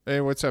Hey,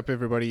 what's up,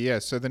 everybody? Yeah,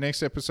 so the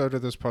next episode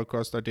of this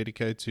podcast I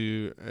dedicate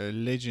to a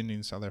legend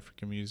in South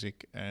African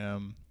music,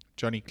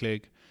 Johnny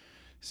Clegg.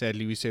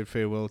 Sadly, we said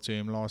farewell to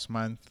him last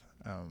month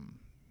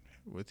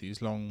with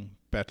his long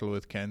battle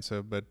with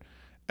cancer, but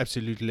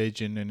absolute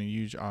legend and a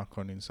huge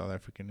icon in South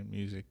African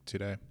music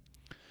today.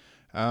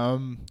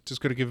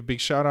 Just got to give a big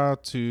shout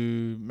out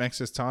to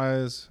Max's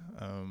Tires,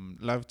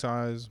 Love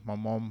Tires, my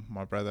mom,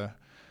 my brother,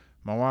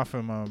 my wife,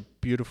 and my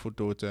beautiful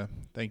daughter.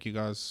 Thank you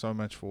guys so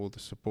much for all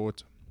the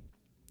support.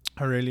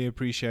 I really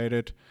appreciate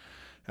it.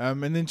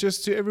 And then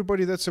just to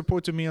everybody that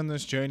supported me on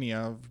this journey,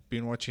 I've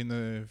been watching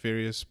the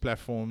various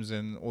platforms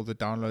and all the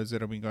downloads that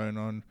have been going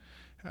on,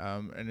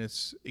 and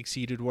it's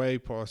exceeded way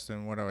past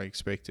than what I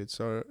expected.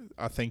 So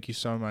I thank you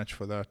so much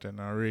for that, and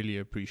I really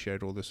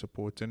appreciate all the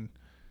support. And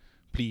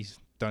please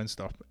don't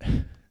stop.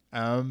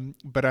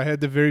 But I had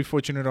the very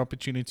fortunate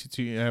opportunity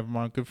to have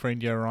my good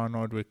friend Ryan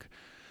Hardwick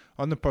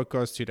on the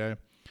podcast today.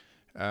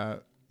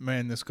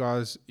 Man, this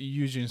guy's a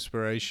huge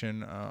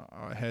inspiration.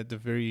 I had the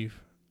very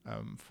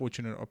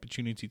fortunate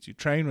opportunity to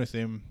train with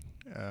him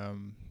a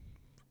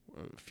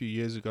few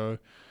years ago.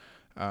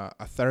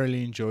 I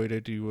thoroughly enjoyed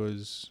it. He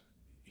was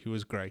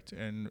great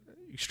and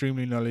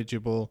extremely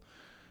knowledgeable.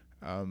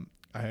 I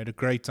had a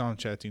great time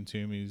chatting to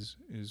him.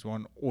 He's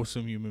one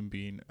awesome human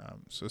being.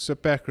 So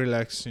sit back,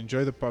 relax,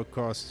 enjoy the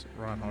podcast.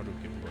 Ryan Hardwick,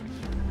 everybody.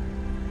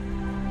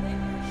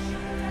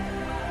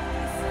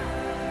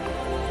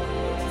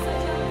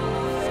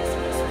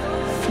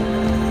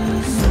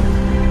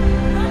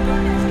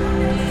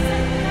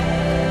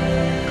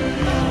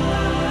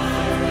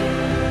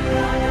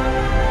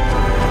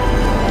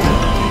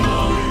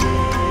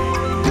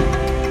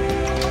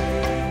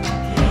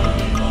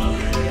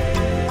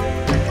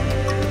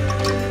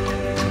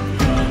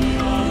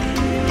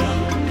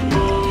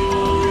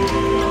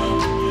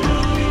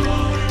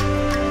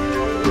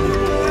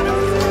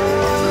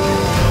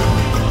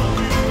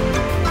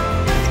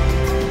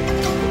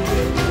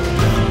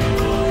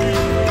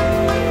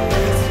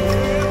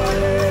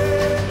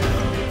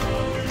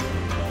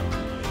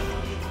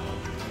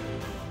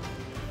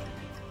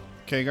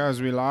 Okay,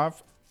 guys, we're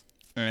live,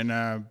 and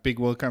big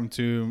welcome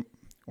to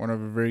one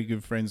of the very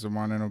good friends of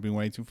mine, and I've been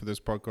waiting for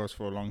this podcast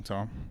for a long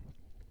time,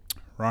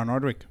 Ryan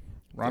Hardwick.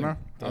 Rana,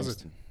 how's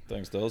it?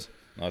 Thanks, Dills.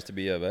 Nice to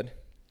be here, bud.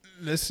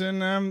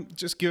 Listen,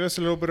 just give us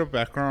a little bit of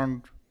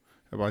background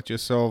about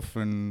yourself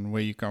and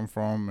where you come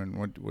from and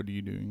what are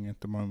you doing at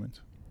the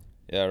moment.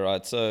 Yeah,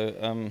 right.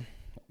 So,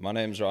 my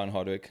name's Ryan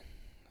Hardwick.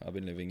 I've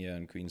been living here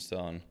in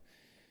Queenstown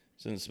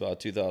since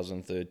about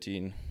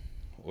 2013.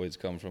 Always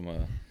come from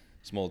a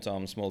small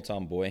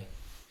town boy.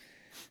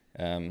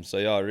 So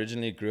yeah, I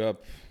originally grew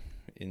up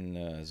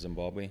in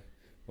Zimbabwe.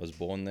 Was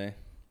born there,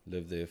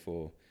 lived there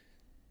for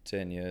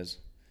 10 years.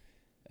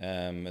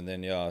 And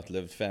then yeah,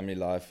 lived family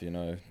life,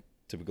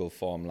 typical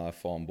farm life,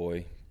 farm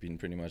boy. Been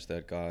pretty much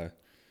that guy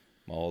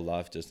my whole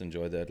life, just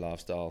enjoyed that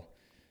lifestyle.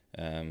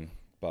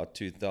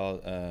 About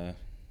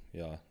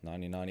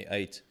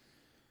 1998,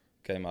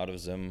 came out of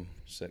Zim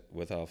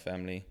with our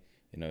family.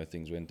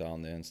 Things went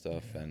down there and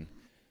stuff, and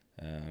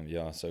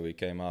so we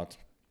came out,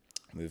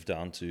 moved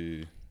down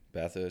to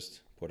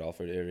Bathurst, Port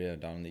Alfred area,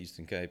 down in the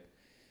Eastern Cape.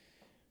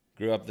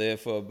 Grew up there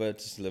for a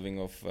bit, living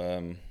off,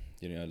 living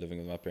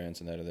with my parents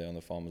and that are there on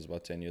the farm. I was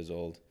about 10 years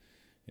old.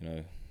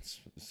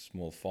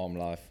 Small farm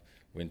life.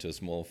 Went to a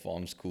small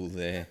farm school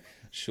there,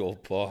 Shaw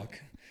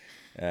Park.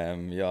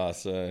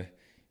 So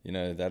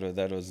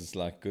that was just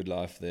like good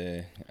life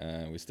there.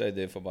 We stayed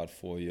there for about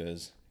 4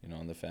 years.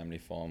 On the family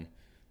farm.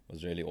 It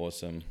was really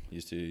awesome.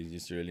 Used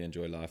to really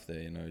enjoy life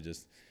there.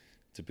 Just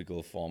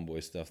typical farm boy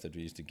stuff that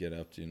we used to get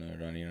up to.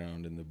 Running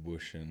around in the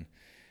bush and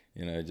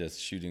just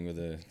shooting with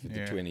the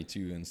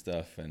 22 and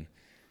stuff. And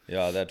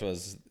yeah, I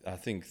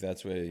think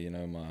that's where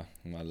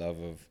my love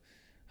of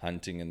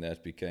hunting and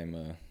that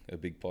became a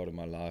big part of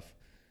my life.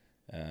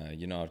 How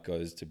it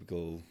goes,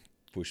 typical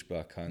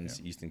bushbuck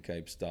hunts, Eastern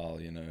Cape style,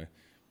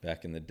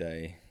 back in the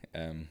day.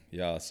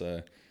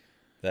 So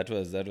that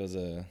was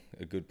a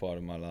good part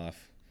of my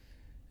life.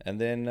 And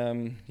then,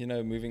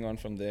 moving on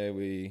from there,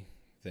 we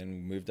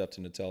then moved up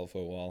to Natal for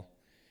a while.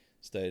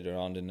 Stayed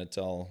around in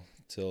Natal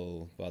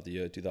till about the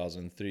year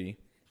 2003.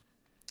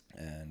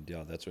 And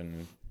yeah, that's when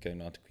we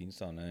came out to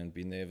Queenstown and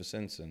been there ever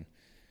since. And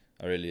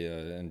I really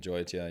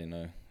enjoy it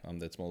here, I'm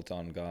that small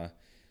town guy.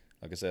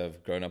 Like I said,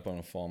 I've grown up on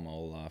a farm my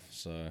whole life,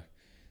 so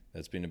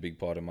that's been a big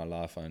part of my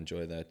life. I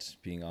enjoy that,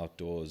 being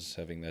outdoors,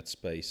 having that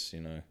space,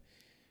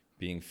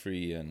 being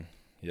free. And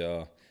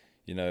yeah,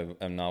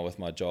 I'm now with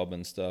my job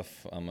and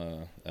stuff. I'm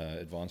a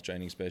advanced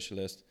training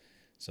specialist,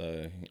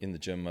 so in the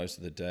gym most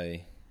of the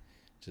day,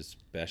 just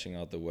bashing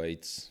out the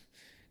weights,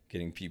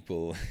 getting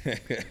people,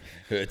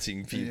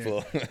 hurting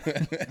people. No,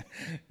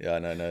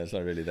 it's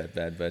not really that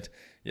bad, but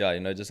yeah,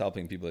 just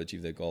helping people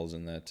achieve their goals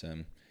and that.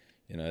 I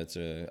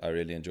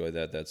really enjoy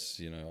that.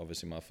 That's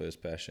obviously my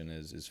first passion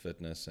is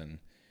fitness and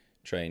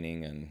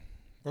training. And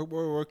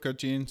what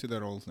got you into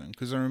that whole thing?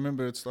 Because I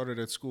remember it started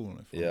at school.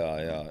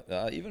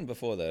 Even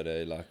before that,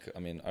 I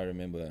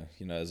remember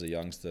as a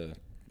youngster,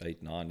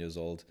 8-9 years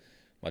old,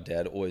 my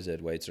dad always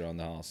had weights around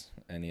the house,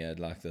 and he had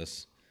like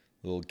this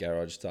little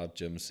garage type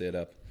gym set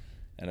up.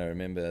 And I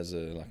remember as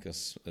a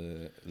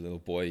little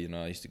boy, you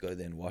know, I used to go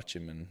there and watch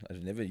him, and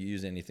I'd never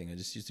use anything. I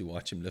just used to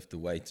watch him lift the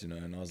weights, you know,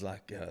 and I was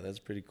like, yeah, that's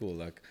pretty cool.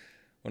 Like,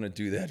 I want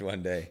to do that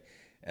one day.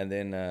 And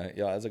then,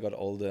 as I got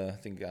older,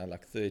 I think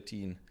like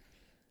 13,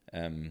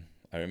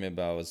 I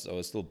remember I was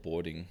still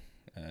boarding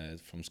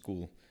from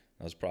school.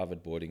 I was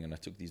private boarding, and I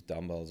took these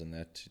dumbbells and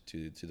that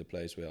to the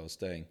place where I was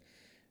staying.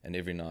 And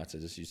every night I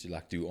just used to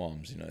like do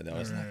arms, you know. That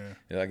was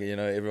like, you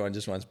know, everyone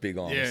just wants big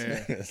arms.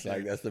 Yeah, it's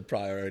like that's the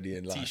priority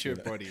in life. T-shirt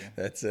you know? body.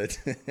 That's it.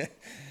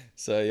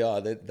 So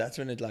yeah, that's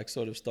when it like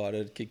sort of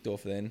started, kicked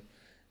off. Then,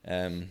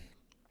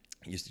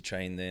 used to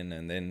train then,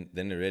 and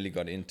then I really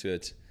got into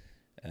it.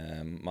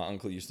 My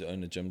uncle used to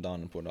own a gym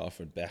down in Port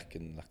Alfred back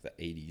in like the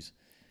 80s,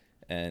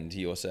 and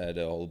he also had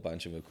a whole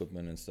bunch of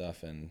equipment and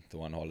stuff. And the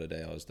one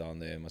holiday I was down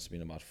there, it must have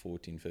been about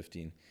 14,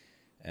 15.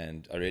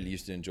 And I really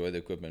used to enjoy the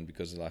equipment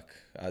because like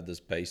I had this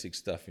basic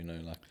stuff, you know,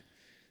 like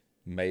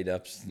made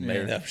up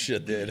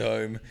shit there at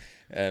home,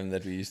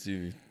 that we used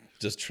to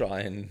just try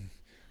and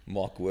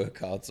mock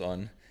workouts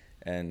on.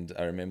 And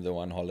I remember the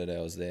one holiday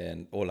I was there,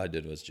 and all I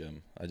did was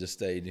gym. I just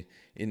stayed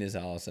in his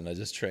house and I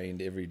just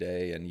trained every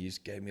day. And he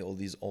just gave me all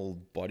these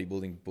old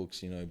bodybuilding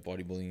books, you know,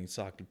 bodybuilding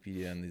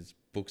encyclopedia, and these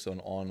books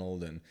on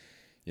Arnold, and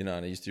you know,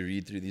 and I used to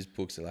read through these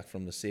books like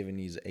from the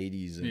 70s,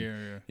 80s,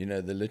 and you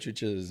know, the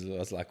literature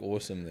was like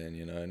awesome then,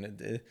 you know,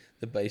 and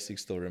the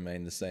basics still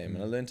remain the same.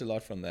 And I learned a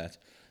lot from that.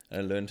 And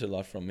I learned a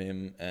lot from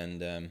him,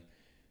 and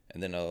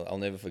then I'll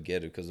never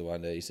forget it, because the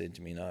one day he said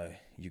to me, "No,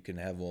 you can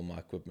have all my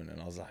equipment,"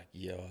 and I was like,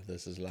 "Yo,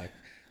 this is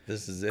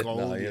it gold,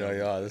 now, you know,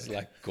 yeah, this is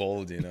like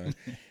gold, you know."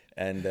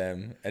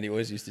 And he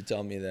always used to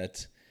tell me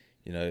that,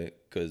 you know,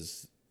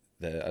 because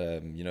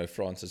you know,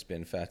 Francis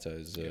Ben Fatto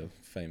is a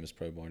famous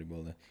pro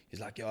bodybuilder. He's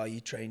like, "Yeah, he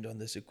trained on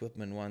this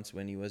equipment once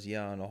when he was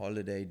on a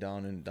holiday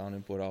down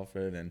in Port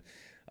Alfred." And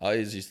I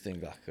always used to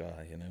think like,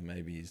 oh, you know,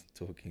 maybe he's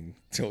talking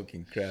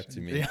crap to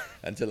me,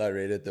 until I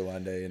read it the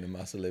one day in the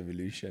Muscle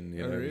Evolution,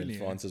 you know, when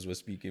Francis was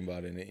speaking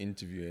about it in an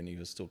interview, and he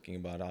was talking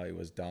about how he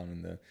was down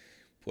in the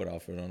Port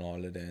Alfred on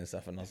holiday and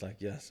stuff, and I was like,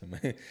 yes,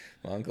 my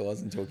uncle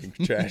wasn't talking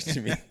trash to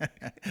me.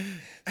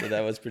 So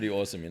that was pretty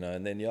awesome, you know.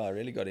 And then I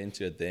really got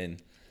into it then.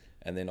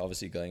 And then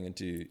obviously going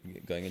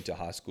into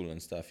high school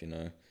and stuff, you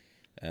know,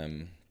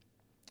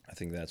 I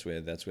think that's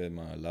where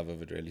my love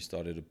of it really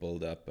started to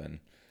build up, and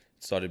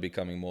it started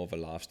becoming more of a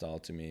lifestyle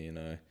to me, you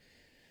know.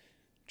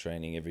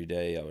 Training every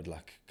day, I would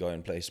like go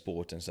and play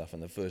sport and stuff,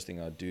 and the first thing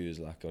I'd do is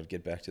like I'd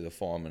get back to the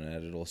farm, and I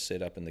had it all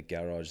set up in the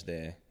garage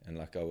there, and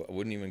like I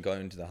wouldn't even go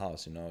into the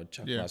house, you know. I'd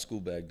chuck my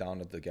school bag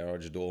down at the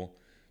garage door,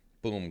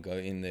 boom, go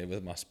in there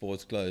with my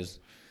sports clothes,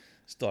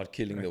 start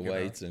killing the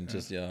weights, and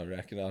just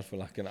rack it out for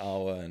like an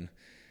hour. And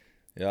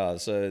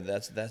so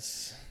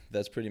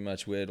that's pretty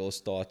much where it all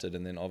started.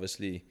 And then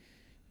obviously,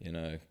 you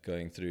know,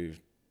 going through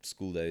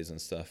school days and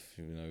stuff,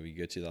 you know, we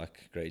get to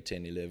like grade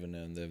 10, 11,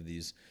 and they have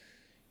these,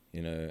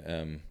 you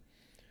know,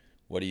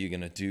 what are you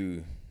going to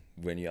do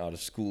when you're out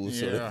of school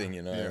sort of thing,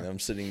 you know. And I'm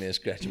sitting there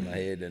scratching my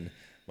head, and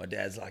my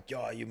dad's like,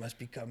 you must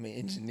become an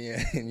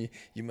engineer, and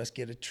you must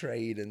get a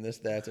trade and this,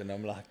 that. And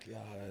I'm like,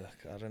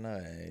 I don't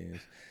know.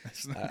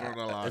 That's not what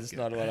I like. It's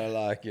not what I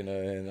like, you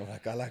know. And I'm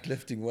like, I like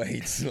lifting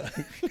weights.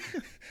 Like,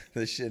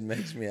 this shit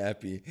makes me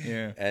happy.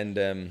 Yeah.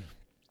 And,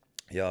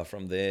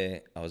 from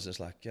there, I was just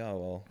like,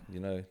 well, you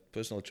know,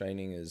 personal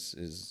training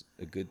is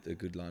a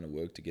good line of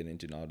work to get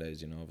into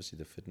nowadays. You know, obviously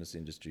the fitness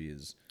industry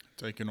is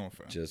taken off,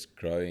 just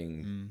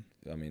growing.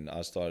 I mean,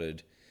 I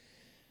started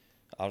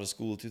out of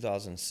school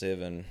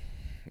 2007,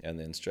 and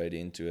then straight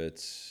into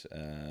it.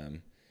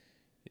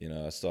 You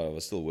know, I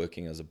was still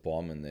working as a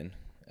barman then,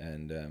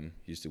 and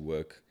used to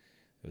work.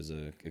 There was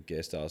a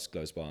guest house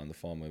close by on the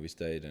farm where we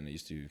stayed, and I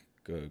used to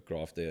go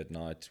graft there at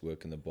night,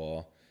 work in the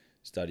bar,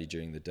 study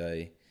during the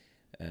day.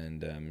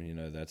 And, you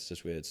know, that's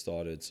just where it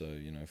started. So,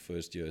 you know,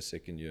 first year,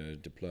 second year,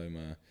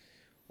 diploma,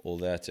 all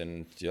that.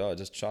 And, I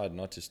just tried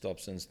not to stop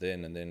since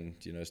then. And then,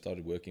 you know,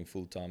 started working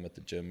full-time at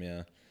the gym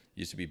here.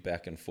 Used to be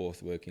back and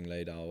forth working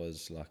late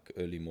hours, like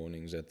early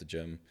mornings at the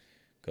gym.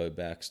 Go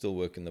back, still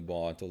work in the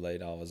bar until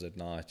late hours at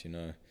night, you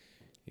know.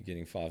 You're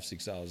getting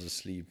 5-6 hours of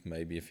sleep,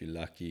 maybe if you're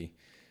lucky.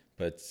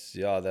 But,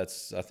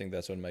 I think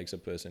that's what makes a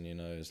person, you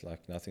know. It's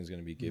like nothing's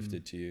going to be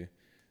gifted to you.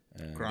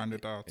 Grind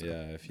it out.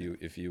 Yeah,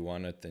 if you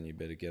want it, then you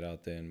better get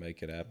out there and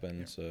make it happen.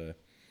 Yeah. So,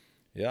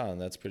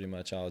 and that's pretty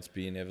much how it's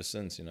been ever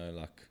since, you know.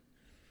 Like,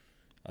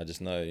 I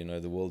just know, you know,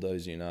 the world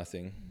owes you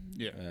nothing.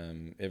 Yeah.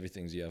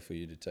 Everything's here for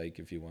you to take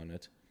if you want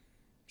it.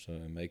 So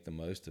make the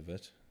most of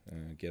it.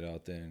 Get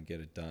out there and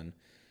get it done.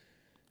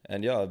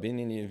 And I've been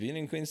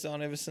in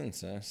Queenstown ever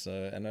since.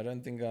 So, and I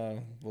don't think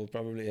I will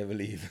probably ever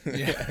leave.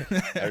 Yeah.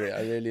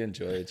 I really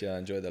enjoy it. I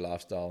enjoy the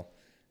lifestyle.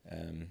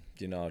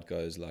 You know how it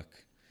goes. Like,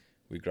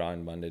 we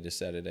grind Monday to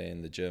Saturday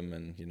in the gym,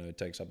 and you know it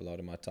takes up a lot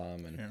of my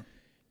time. And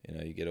you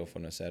know, you get off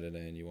on a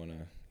Saturday and you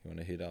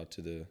wanna head out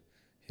to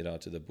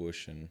the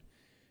bush and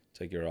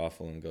take your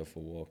rifle and go for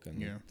a walk.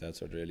 And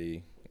that's what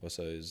really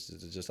also is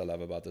just I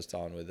love about this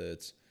town, whether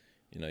it's,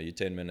 you know, you're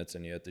 10 minutes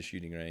and you're at the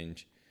shooting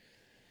range,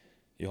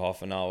 your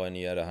half an hour and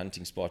you're at a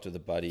hunting spot with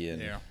a buddy,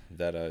 and Yeah.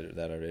 that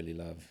I really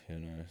love, you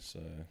know.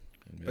 So,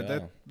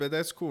 But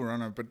that's cool,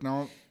 Rana. But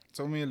now,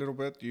 tell me a little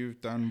bit.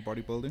 You've done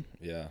bodybuilding.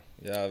 yeah,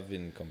 I've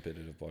been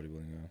competitive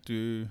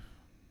bodybuilding.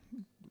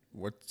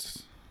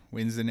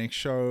 When's the next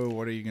show?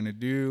 What are you gonna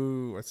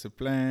do? What's the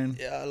plan?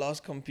 Yeah, I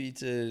last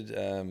competed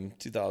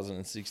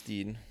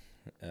 2016.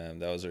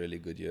 That was a really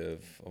good year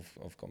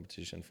of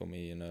competition for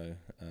me, you know.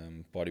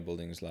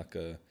 Bodybuilding is like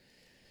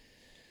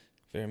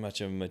very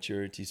much a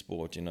maturity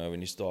sport, you know.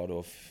 When you start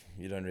off,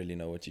 you don't really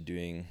know what you're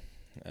doing.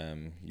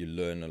 You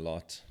learn a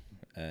lot,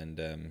 and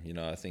you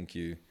know, I think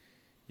you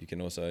can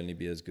also only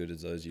be as good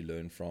as those you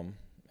learn from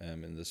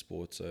in the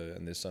sport. So,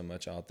 and there's so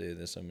much out there.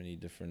 There's so many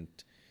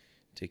different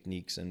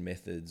techniques and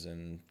methods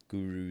and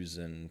gurus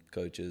and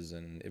coaches,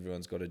 and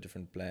everyone's got a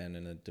different plan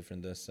and a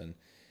different this, and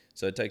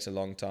so it takes a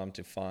long time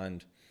to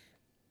find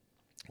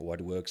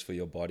what works for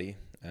your body.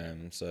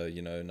 So,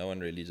 you know, no one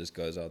really just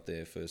goes out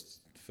there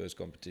first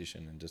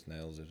competition and just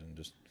nails it and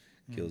just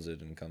kills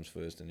it and comes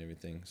first and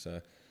everything.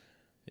 So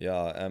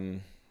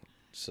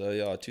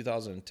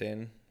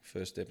 2010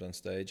 first stepped on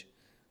stage.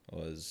 I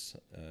was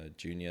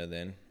junior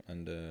then,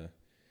 under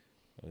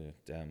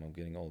I'm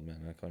getting old,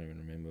 man. I can't even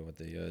remember what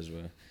the years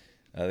were.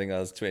 I think I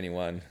was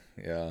 21.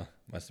 Yeah,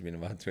 must have been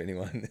about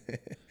 21.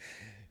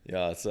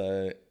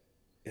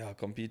 I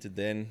competed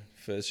then,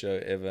 first show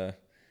ever.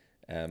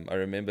 I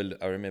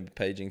remember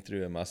paging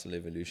through a Muscle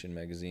Evolution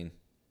magazine,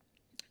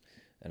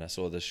 and I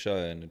saw this show,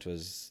 and it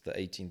was the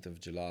 18th of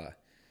July,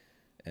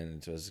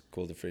 and it was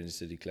called the French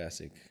City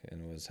Classic,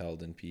 and it was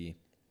held in PE.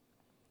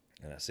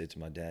 And I said to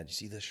my dad, "You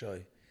see this show?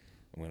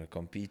 I'm going to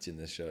compete in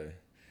this show."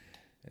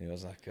 And he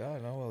was like, "Oh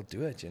no, well,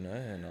 do it, you know."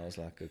 And I was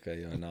like,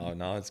 "Okay,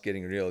 now it's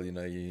getting real, you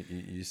know.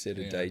 You set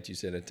a date, you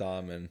set a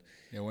time, and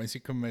once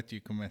you commit,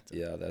 you commit.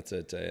 Yeah, that's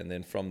it. And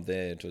then from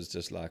there, it was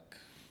just like,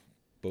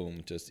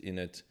 boom, just in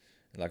it.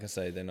 Like I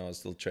say, then I was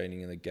still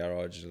training in the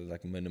garage,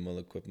 like minimal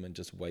equipment,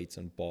 just weights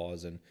and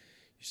bars, and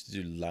used to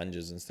do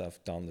lunges and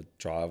stuff down the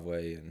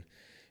driveway, and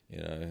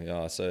you know,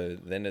 yeah. So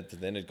then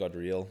it got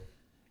real.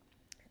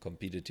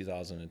 Competed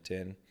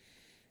 2010.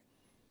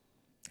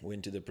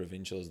 Went to the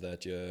provincials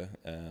that year,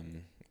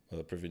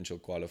 the provincial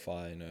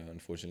qualifier. You know,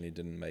 unfortunately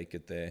didn't make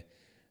it there.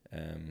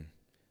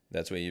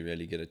 That's where you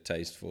really get a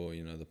taste for,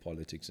 you know, the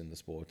politics in the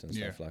sport and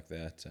stuff like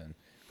that. And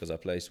because I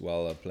placed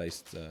well, I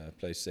placed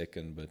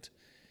second, but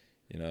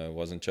you know, I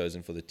wasn't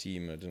chosen for the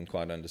team. I didn't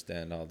quite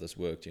understand how this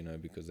worked, you know,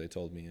 because they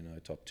told me, you know,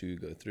 top 2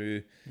 go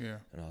through. Yeah.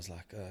 And I was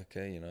like, oh,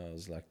 okay, you know, I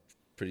was like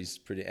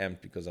pretty amped,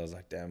 because I was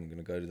like, damn, I'm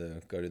gonna go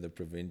to the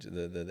provincial,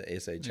 the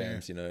SA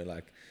champs, you know,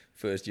 like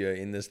first year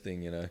in this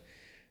thing, you know.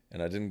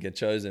 And I didn't get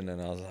chosen,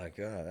 and I was like,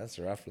 oh, that's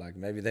rough. Like,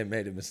 maybe they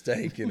made a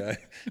mistake, you know.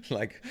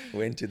 Like,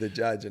 went to the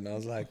judge, and I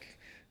was like,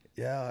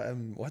 yeah,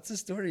 what's the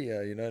story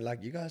here? You know,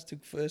 like, you guys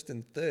took first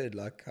and third.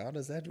 Like, how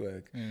does that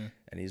work? Yeah.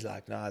 And he's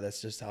like, nah,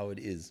 that's just how it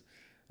is.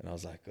 And I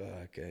was like,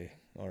 oh, okay,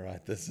 all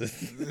right, this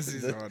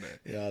is on it.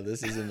 Yeah,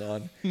 this isn't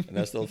on. And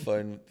I still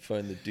phoned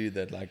the dude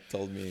that like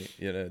told me,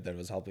 you know, that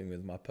was helping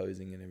with my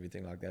posing and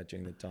everything like that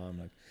during the time,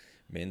 like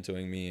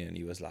mentoring me, and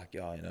he was like,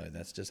 yeah, you know,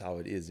 that's just how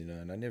it is, you know.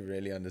 And I never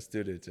really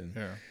understood it. And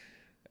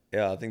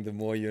I think the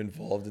more you're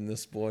involved in the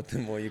sport, the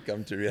more you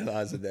come to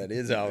realize that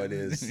is how it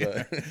is.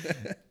 So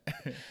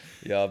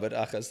but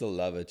I still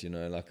love it, you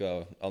know. Like,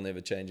 I'll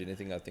never change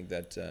anything. I think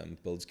that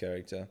builds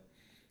character.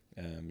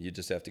 You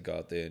just have to go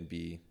out there and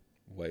be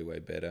way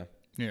better.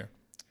 Yeah.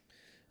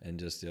 And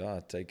just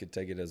take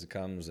it as it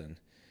comes, and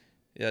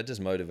it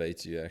just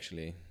motivates you,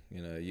 actually.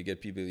 You know, you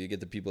get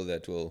the people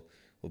that will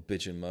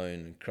bitch and moan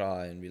and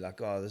cry and be like,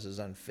 oh, this is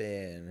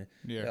unfair,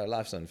 and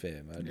life's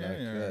unfair, man.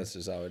 That's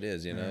just how it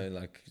is, you know.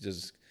 Like,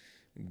 just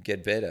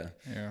get better,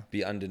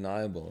 be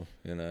undeniable,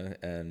 you know.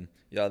 And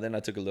then I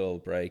took a little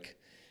break,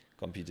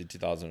 competed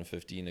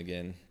 2015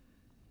 again,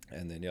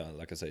 and then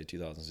like I say,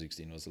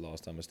 2016 was the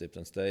last time I stepped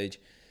on stage.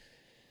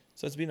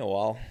 So it's been a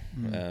while.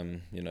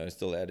 You know,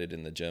 still at it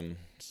in the gym,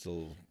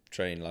 still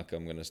train like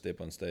I'm going to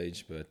step on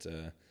stage, but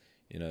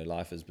you know,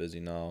 life is busy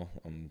now.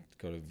 I'm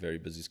got a very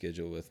busy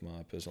schedule with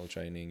my personal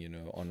training, you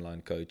know,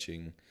 online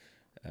coaching.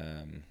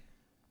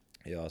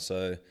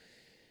 So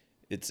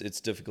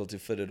it's difficult to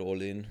fit it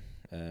all in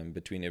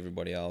between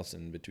everybody else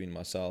and between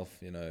myself.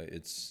 You know,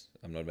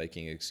 I'm not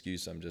making an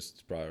excuse. I'm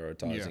just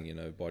prioritizing. You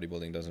know,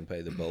 bodybuilding doesn't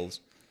pay the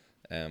bills.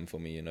 For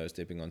me, you know,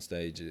 stepping on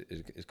stage,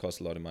 it costs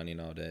a lot of money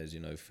nowadays, you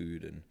know,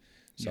 food and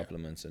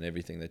supplements and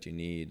everything that you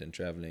need, and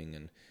traveling,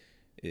 and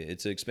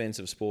it's an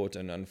expensive sport.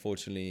 And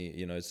unfortunately,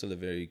 you know, it's still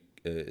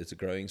it's a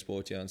growing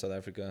sport here in South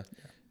Africa.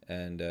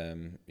 And,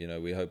 you know,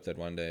 we hope that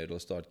one day it'll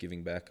start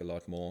giving back a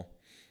lot more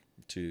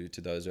to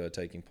those who are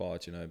taking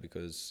part, you know,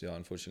 because,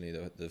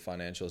 unfortunately, the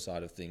financial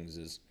side of things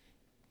is,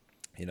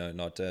 you know,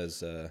 not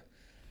as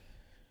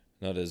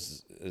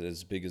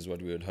big as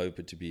what we would hope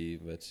it to be.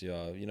 But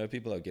you know,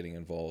 people are getting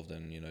involved,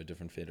 and you know,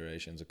 different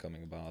federations are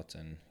coming about,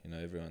 and you know,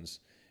 everyone's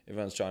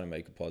trying to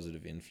make a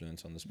positive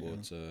influence on the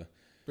sport. So,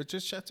 but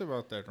just chat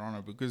about that,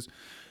 Rana, because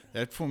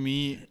that for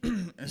me,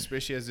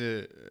 especially as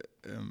if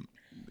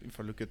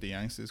I look at the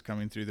youngsters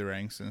coming through the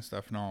ranks and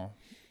stuff now,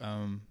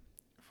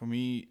 for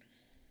me,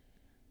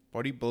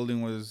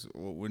 bodybuilding was,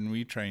 when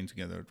we trained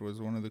together, it was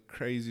one of the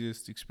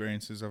craziest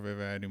experiences I've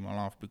ever had in my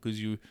life,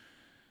 because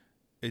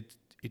it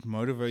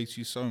motivates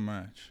you so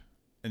much,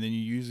 and then you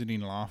use it in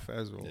life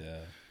as well.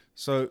 Yeah.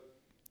 So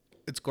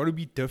it's got to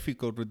be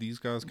difficult with these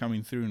guys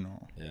coming through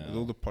now, Yeah. with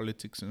all the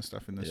politics and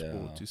stuff in the Yeah.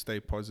 sport, to stay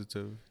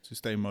positive, to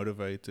stay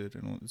motivated,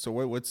 and all. So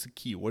what's the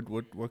key?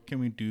 What can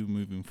we do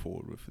moving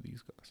forward for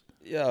these guys?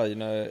 Yeah,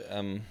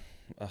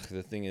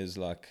 the thing is,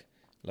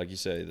 like you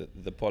say,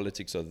 the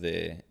politics are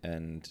there,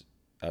 and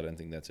I don't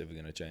think that's ever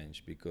going to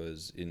change,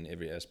 because in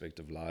every aspect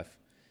of life,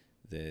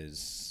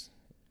 there's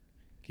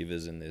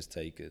givers and there's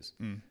takers.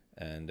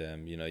 And,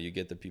 you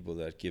get the people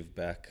that give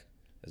back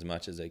as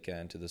much as they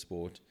can to the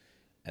sport,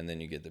 and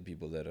then you get the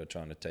people that are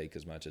trying to take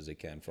as much as they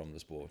can from the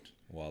sport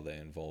while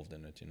they're involved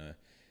in it,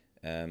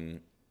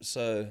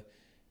 So,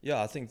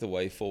 yeah, I think the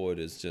way forward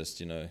is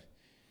just,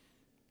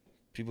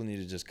 people need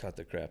to just cut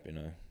the crap,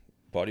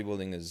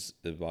 Bodybuilding is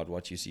about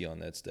what you see on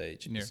that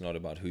stage. Yeah. It's not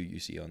about who you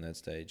see on that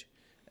stage.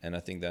 And I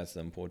think that's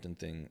the important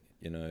thing,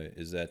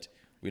 is that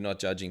we're not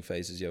judging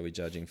faces here, we're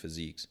judging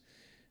physiques.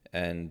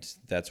 And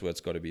that's what's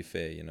got to be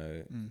fair,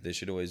 There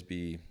should always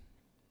be,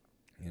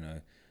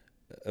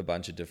 a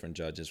bunch of different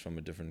judges from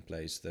a different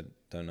place that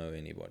don't know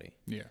anybody.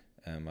 Yeah.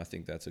 I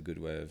think that's a good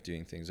way of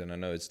doing things. And I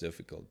know it's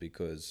difficult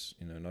because,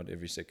 not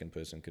every second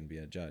person can be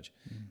a judge.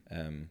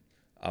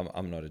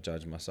 I'm not a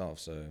judge myself,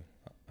 so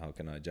how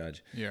can I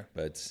judge? Yeah.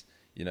 But,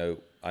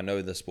 I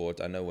know the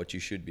sport, I know what you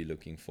should be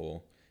looking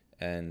for.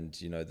 And,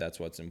 that's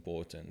what's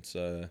important.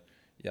 So,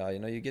 yeah,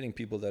 you're getting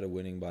people that are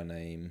winning by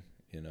name,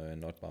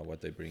 and not by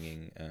what they're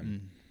bringing.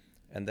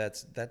 And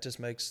that just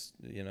makes,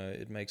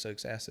 it makes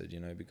Oaks acid,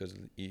 because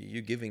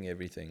you're giving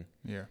everything.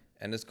 Yeah.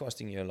 And it's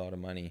costing you a lot of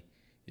money,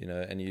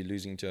 and you're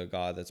losing to a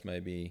guy that's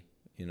maybe,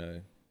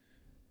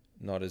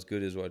 not as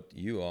good as what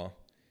you are.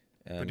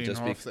 But in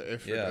half the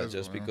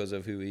effort because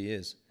of who he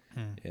is,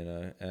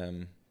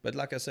 But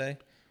like I say,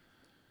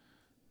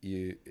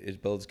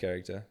 it builds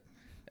character.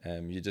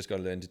 You just got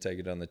to learn to take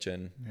it on the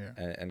chin,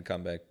 and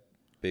come back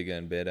bigger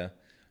and better.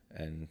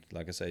 And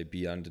like I say,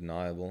 be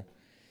undeniable.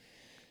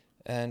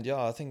 And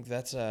yeah, I think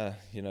that's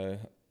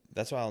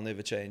that's why I'll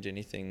never change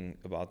anything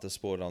about the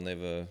sport. I'll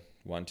never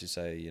want to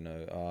say,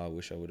 I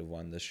wish I would have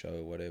won this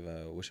show,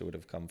 whatever. I wish I would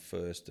have come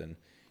first. And,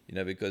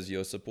 because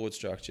your support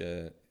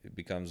structure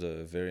becomes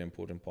a very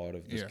important part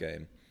of this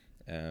game.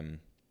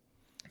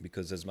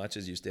 Because as much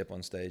as you step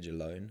on stage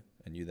alone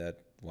and you're that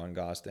one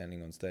guy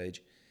standing on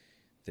stage,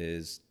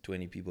 there's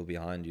 20 people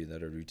behind you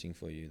that are rooting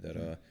for you, that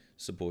are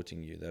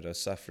supporting you, that are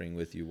suffering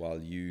with you while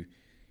you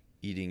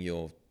eating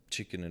your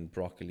chicken and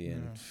broccoli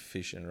and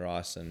fish and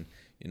rice and,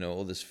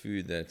 all this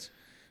food that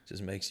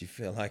just makes you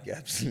feel like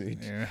absolute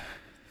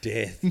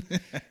death.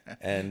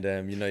 And,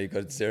 you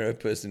got zero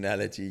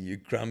personality, you're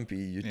grumpy,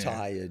 you're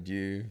tired,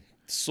 you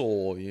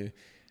sore, you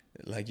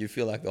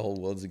feel like the whole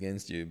world's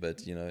against you,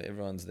 but,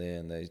 everyone's there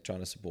and they're trying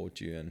to support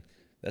you. And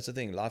that's the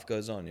thing, life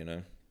goes on,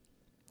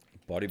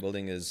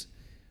 Bodybuilding is,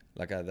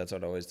 that's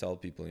what I always tell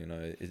people,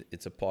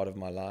 it's a part of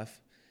my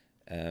life,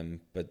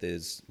 but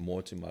there's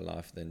more to my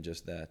life than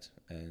just that.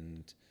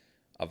 And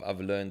I've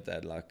learned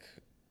that,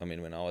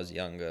 when I was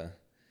younger,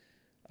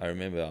 I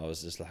remember I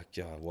was just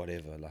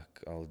whatever,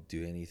 I'll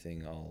do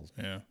anything, I'll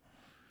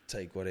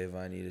take whatever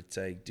I need to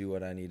take, do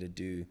what I need to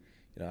do.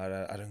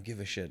 I don't give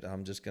a shit.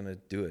 I'm just gonna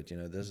do it.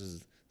 This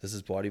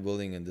is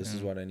bodybuilding, and this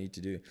is what I need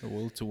to do. The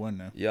will to win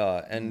now.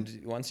 Yeah,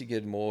 and once you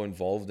get more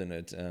involved in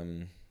it,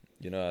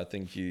 I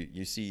think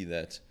you see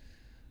that,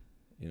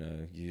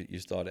 you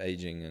start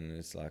aging, and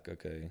it's like,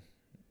 okay,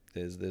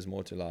 there's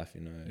more to life.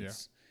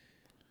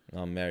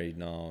 I'm married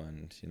now,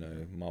 and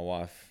my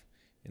wife,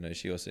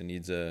 she also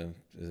needs a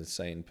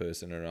sane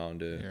person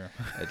around her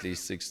at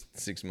least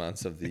six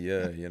months of the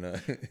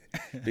year,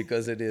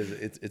 because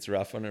it's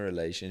rough on a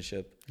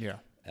relationship. Yeah.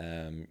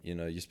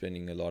 You're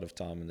spending a lot of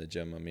time in the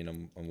gym.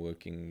 I'm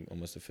working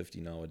almost a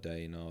 15-hour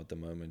day now at the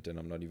moment, and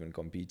I'm not even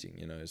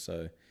competing,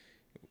 so,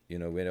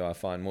 where do I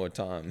find more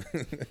time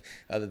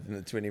other than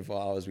the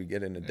 24 hours we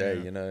get in a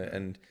day,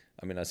 and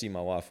I see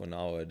my wife 1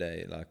 hour a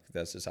day,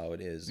 that's just how it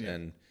is.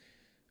 And,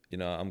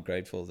 I'm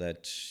grateful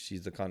that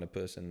she's the kind of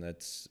person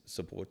that's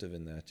supportive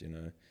in that,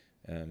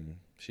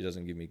 she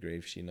doesn't give me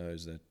grief. She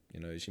knows that,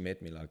 she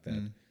met me like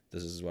that.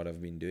 This is what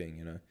I've been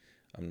doing,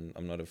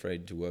 I'm not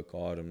afraid to work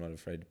hard. I'm not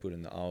afraid to put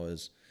in the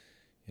hours,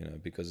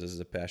 because this is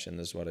a passion.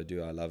 This is what I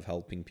do. I love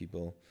helping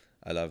people.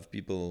 I love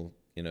people,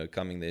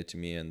 coming there to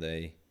me, and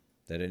they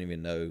don't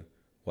even know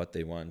what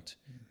they want.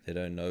 They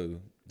don't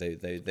know.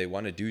 They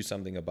want to do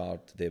something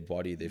about their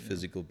body, their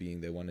physical being.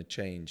 They want to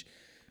change,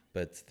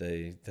 but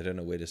they don't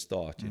know where to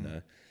start,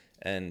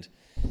 And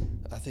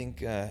I think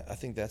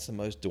that's the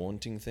most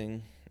daunting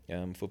thing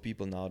for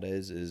people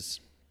nowadays,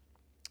 is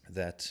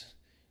that,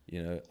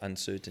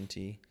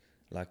 uncertainty.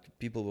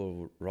 People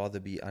will rather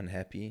be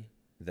unhappy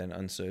than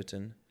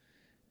uncertain,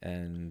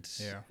 and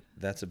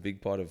that's a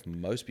big part of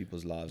most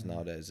people's lives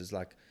nowadays. It's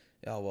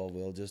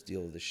we'll just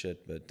deal with the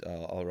shit, but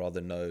I'll rather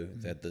know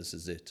that this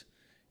is it,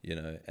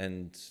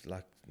 and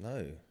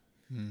no,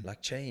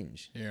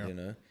 change,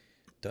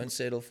 don't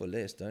settle for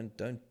less.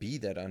 Don't be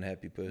that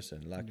unhappy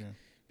person. Like, Yeah.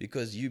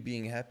 because you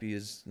being happy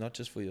is not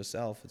just for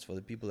yourself, it's for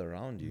the people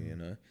around you, you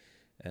know.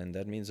 And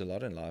that means a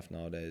lot in life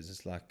nowadays.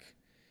 It's like,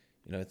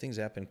 you know, things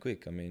happen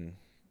quick. I mean,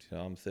 you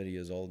know, I'm 30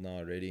 years old now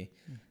already,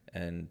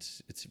 and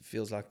it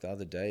feels like the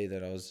other day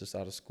that I was just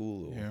out of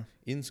school or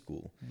in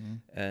school,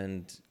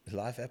 and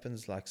life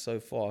happens like so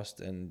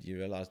fast, and you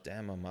realize,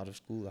 damn, I'm out of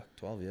school like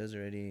 12 years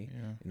already,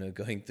 you know,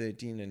 going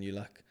 13, and you're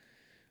like,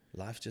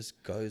 life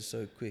just goes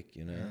so quick,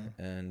 you know.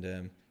 And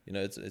you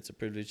know, it's a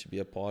privilege to be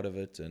a part of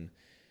it, and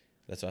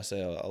that's why I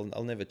say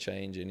I'll never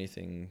change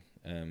anything,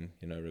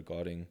 you know,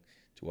 regarding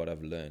to what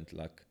I've learned.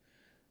 Like,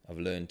 I've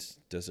learned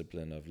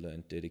discipline, I've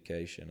learned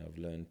dedication, I've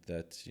learned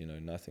that, you know,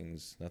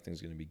 nothing's going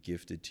to be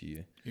gifted to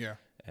you. Yeah.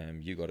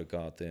 You got to go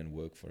out there and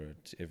work for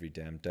it every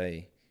damn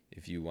day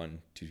if you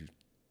want to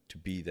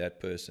be that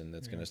person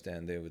that's going to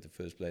stand there with the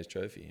first place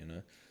trophy, you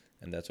know.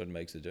 And that's what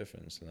makes the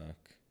difference.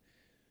 Like,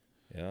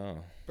 yeah.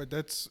 But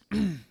that's,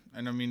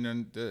 and I mean,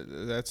 and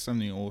that's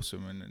something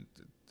awesome, and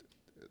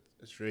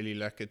it's really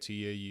lucky to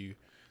hear you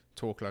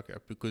talk like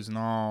that, because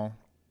now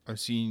I've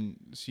seen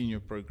your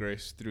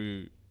progress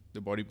through the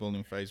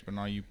bodybuilding phase, but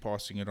now you're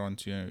passing it on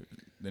to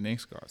the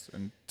next guys.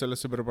 And tell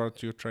us a bit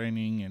about your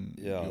training and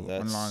your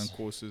online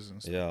courses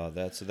and stuff. Yeah,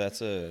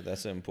 that's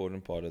an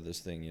important part of this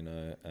thing, you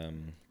know.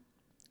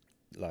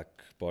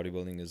 Like,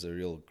 bodybuilding is a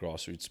real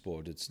grassroots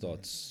sport. It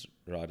starts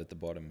right at the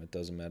bottom. It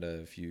doesn't matter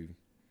if you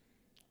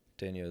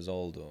 10 years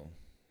old or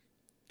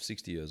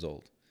 60 years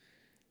old.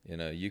 You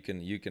know, you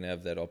can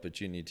have that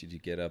opportunity to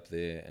get up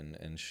there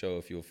and show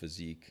off your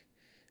physique.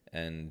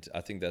 And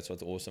I think that's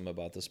what's awesome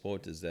about the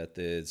sport, is that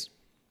there's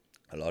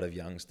a lot of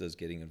youngsters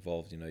getting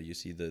involved. You know, you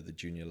see the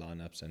junior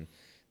lineups, and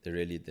they're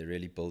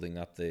really building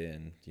up there,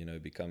 and, you know,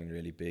 becoming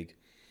really big.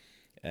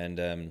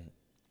 And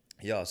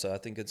yeah, so I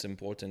think it's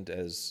important,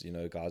 as, you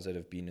know, guys that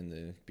have been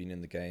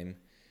in the game,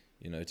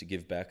 you know, to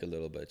give back a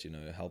little bit, you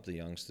know, help the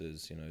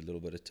youngsters, you know, a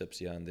little bit of tips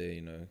here and there,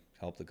 you know,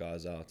 help the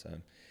guys out.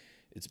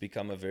 It's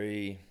become a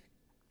very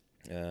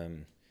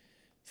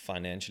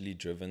financially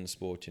driven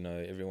sport. You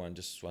know, everyone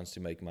just wants to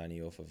make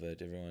money off of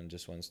it. Everyone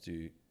just wants to,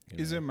 you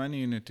know. Is there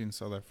money in it in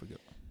South Africa?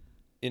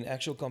 In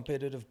actual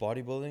competitive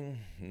bodybuilding,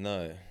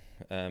 no,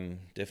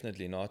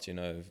 definitely not. You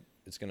know,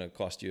 it's going to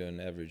cost you an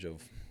average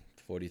of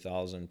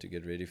 40,000 to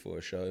get ready for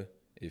a show.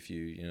 If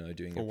you know,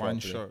 doing for it one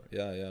properly. show.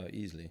 Yeah,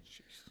 easily.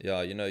 Jeez.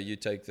 Yeah, you know, you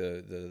take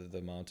the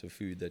amount of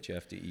food that you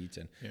have to eat,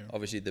 and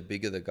obviously the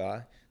bigger the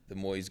guy, the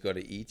more he's got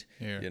to eat.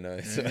 You know,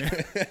 so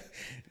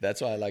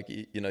that's why, like,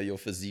 you know, your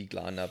physique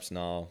lineups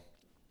now,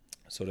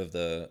 sort of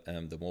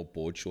the more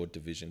board short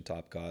division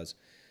type guys,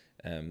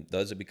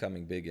 those are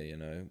becoming bigger. You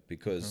know,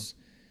 because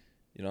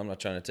you know, I'm not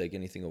trying to take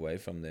anything away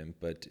from them,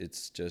 but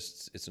it's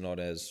not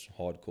as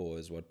hardcore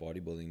as what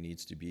bodybuilding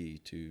needs to be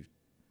to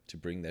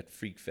bring that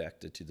freak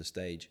factor to the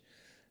stage.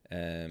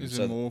 Is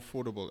it more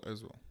affordable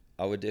as well?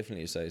 I would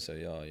definitely say so,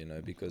 yeah, you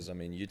know, because, I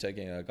mean, you're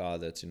taking a guy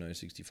that's, you know,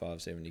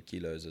 65, 70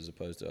 kilos as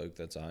opposed to Oak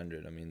that's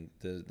 100. I mean,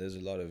 there's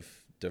a lot of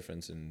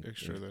difference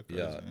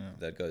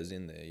that goes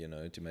in there, you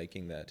know, to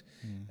making that.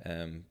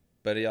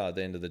 But yeah, at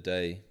the end of the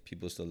day,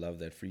 people still love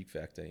that freak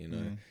factor, you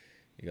know.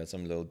 You got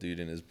some little dude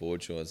in his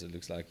board shorts, it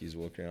looks like he's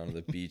walking around on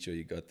the beach, or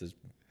you got this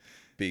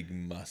big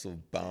muscle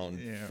bound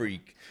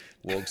freak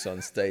walks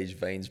on stage,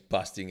 veins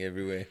busting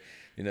everywhere.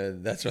 You know,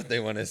 that's what they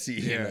want to see.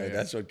 You know,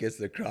 that's what gets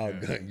the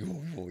crowd going.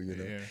 You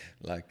know,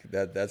 like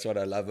that's what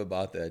I love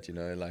about that. You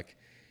know, like,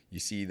 you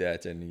see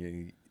that,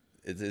 and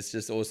it's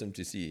just awesome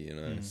to see. You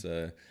know,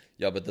 so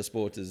yeah. But the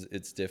sport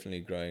it's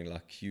definitely growing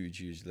like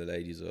huge. The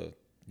ladies are,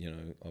 you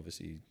know,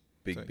 obviously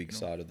big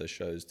side of the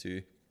shows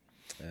too.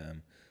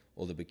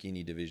 All the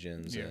bikini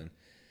divisions and.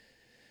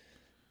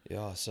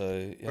 Yeah,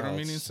 so... Yeah, but I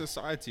mean, in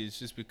society, it's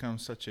just become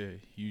such a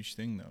huge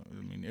thing, though.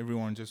 I mean,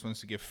 everyone just wants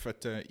to get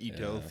fitter, eat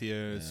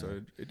healthier,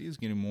 so it is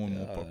getting more and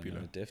more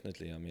popular. No,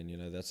 definitely. I mean, you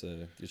know,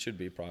 it should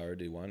be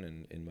priority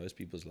one in most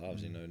people's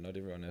lives. You know, not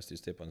everyone has to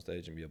step on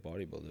stage and be a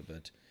bodybuilder,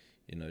 but,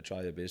 you know,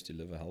 try your best to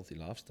live a healthy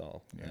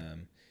lifestyle.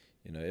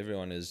 You know,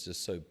 everyone is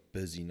just so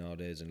busy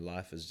nowadays, and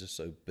life is just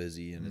so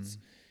busy, and it's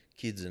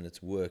kids, and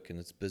it's work, and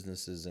it's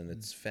businesses, and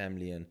it's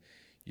family, and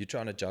you're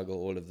trying to juggle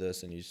all of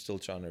this, and you're still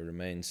trying to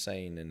remain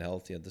sane and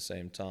healthy at the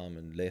same time,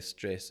 and less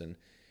stress, and,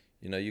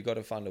 you know, you got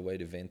to find a way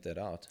to vent that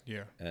out.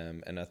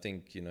 And I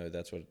think, you know,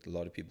 that's what a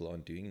lot of people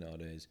aren't doing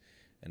nowadays,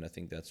 and I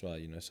think that's why,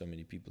 you know, so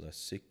many people are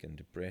sick and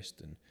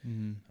depressed, and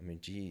I mean,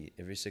 gee,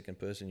 every second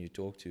person you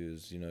talk to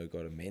is, you know,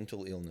 got a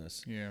mental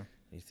illness. And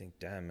you think,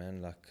 damn,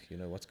 man, like, you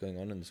know, what's going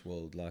on in this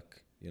world?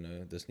 Like, you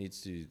know, this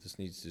needs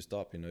to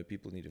stop. You know,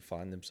 people need to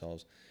find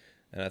themselves,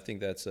 and I think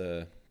that's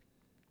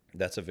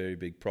a very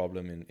big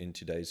problem in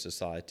today's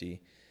society.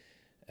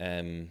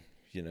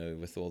 You know,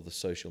 with all the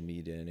social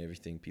media and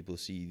everything, people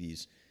see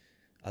these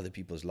other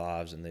people's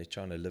lives, and they're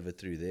trying to live it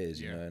through theirs,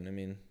 you know. And I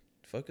mean,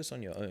 focus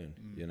on your own,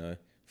 you know,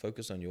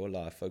 focus on your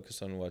life,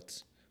 focus on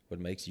what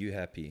makes you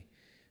happy,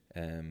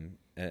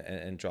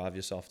 and drive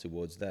yourself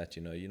towards that.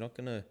 You know, you're not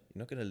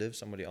gonna live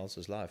somebody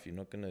else's life. You're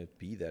not gonna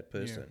be that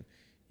person.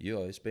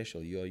 You are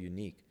special. You are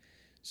unique.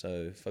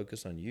 So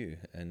focus on you,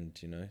 and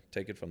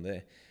take it from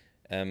there.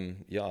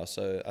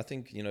 So I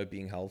think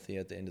being healthy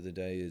at the end of the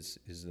day is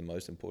the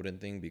most important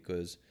thing,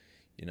 because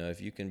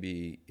if you can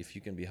be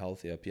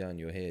healthy up here in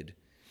your head,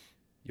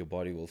 your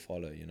body will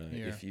follow.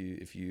 Yeah.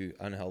 If you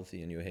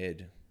unhealthy in your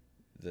head,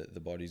 the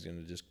body's going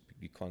to just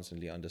be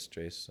constantly under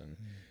stress and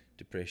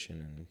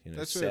depression and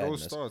that's sadness. where it all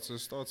starts. It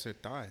starts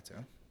at diet.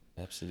 Yeah?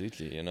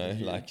 Absolutely, You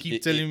like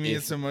keep telling me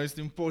it's the most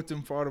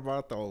important part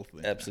about the whole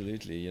thing.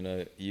 Absolutely,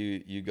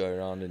 you go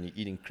around and you're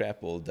eating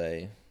crap all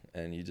day,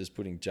 and you're just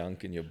putting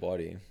junk in your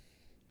body.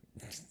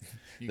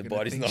 The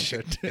body's not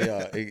shit.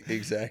 Yeah,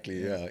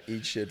 exactly. Yeah.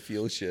 Eat shit,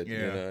 feel shit.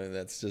 Yeah.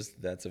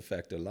 That's a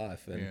fact of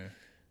life. And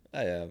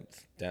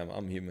damn,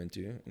 I'm human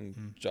too.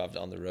 Drive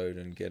down the road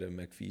and get a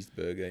McFeast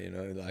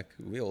burger. Like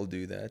we all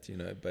do that.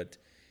 But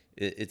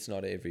it's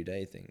not an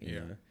everyday thing. You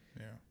know.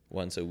 Yeah.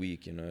 Once a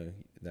week,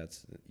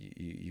 that's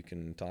you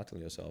can entitle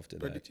yourself to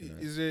but that.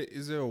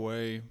 Is there a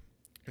way,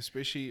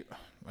 especially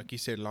like you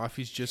said, life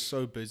is just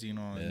so busy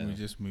now, and we're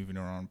just moving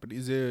around. But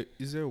is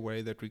there a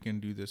way that we can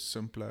do this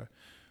simpler,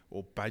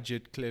 or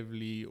budget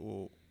cleverly,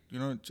 or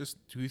just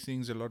do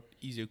things a lot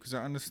easier? Because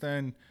I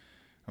understand.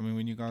 I mean,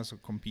 when you guys are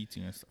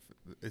competing and stuff,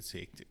 it's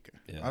hectic.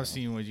 Yeah. I've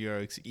seen what you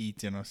guys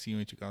eat, and I've seen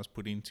what you guys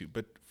put into.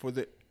 But for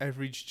the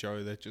average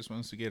Joe that just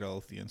wants to get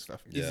healthy and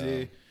stuff, is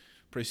there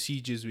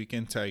procedures we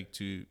can take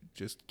to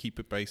just keep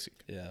it basic?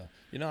 Yeah.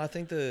 I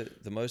think the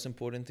most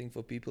important thing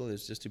for people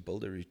is just to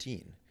build a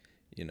routine.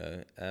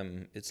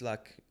 It's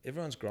like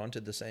everyone's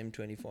granted the same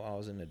 24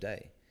 hours in a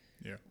day.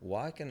 Yeah.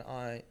 Why can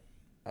I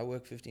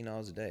work 15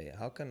 hours a day?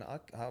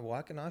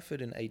 Why can I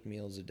fit in 8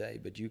 meals a day,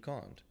 but you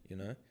can't,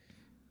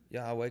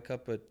 Yeah, I wake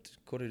up at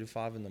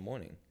 4:45 in the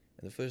morning,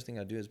 and the first thing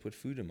I do is put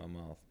food in my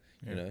mouth.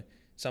 Yeah.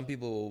 Some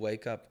people will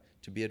wake up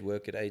to be at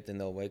work at 8, and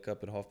they'll wake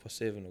up at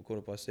 7:30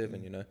 or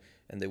 7:15,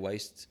 and they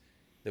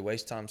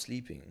waste time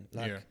sleeping.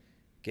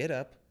 Get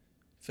up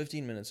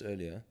 15 minutes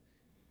earlier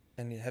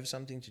and have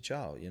something to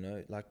chow,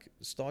 like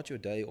start your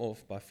day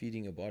off by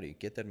feeding your body,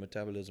 get that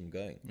metabolism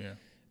going. Yeah.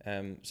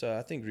 So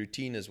I think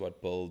routine is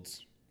what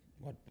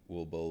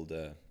will build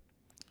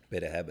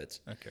better habits.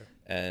 Okay.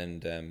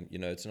 And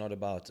it's not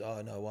about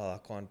I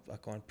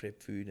can't prep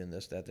food and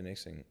this, that, the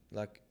next thing.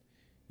 Like,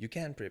 you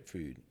can prep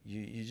food.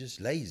 You're just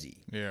lazy.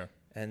 Yeah.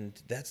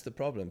 And that's the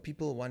problem.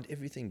 People want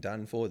everything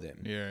done for them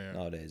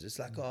nowadays. It's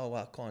like,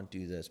 I can't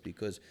do this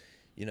because,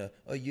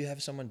 you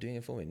have someone doing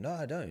it for me. No,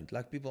 I don't.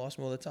 Like, people ask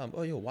me all the time,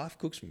 your wife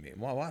cooks for me.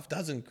 My wife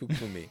doesn't cook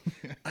for me.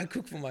 I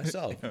cook for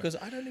myself because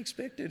I don't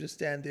expect her to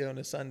stand there on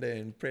a Sunday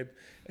and prep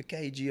a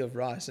kg of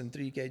rice and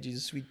 3 kgs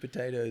of sweet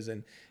potatoes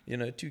and,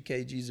 2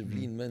 kgs of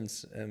lean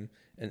mince and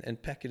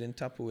pack it in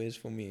Tupperwares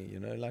for me,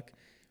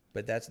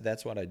 but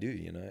that's what I do,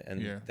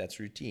 and that's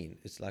routine.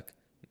 It's like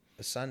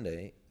a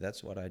Sunday,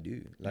 that's what I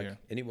do. Like,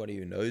 anybody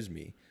who knows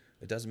me,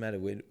 it doesn't matter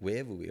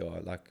wherever we are.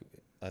 Like,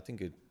 I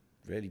think it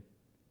really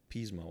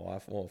pees my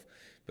wife off,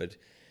 but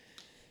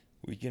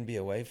we can be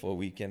away for a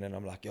weekend and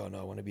I'm like, I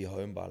want to be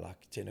home by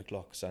like 10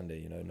 o'clock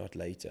Sunday, not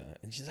later.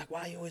 And she's like,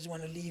 why you always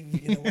want to leave,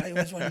 why you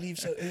always want to leave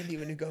so early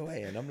when you go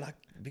away? And I'm like,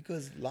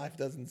 because life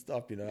doesn't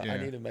stop, I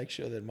need to make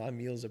sure that my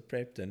meals are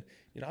prepped, and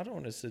I don't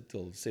want to sit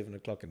till 7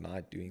 o'clock at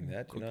night doing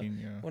that. Cooking,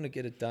 I want to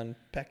get it done,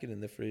 pack it in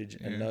the fridge,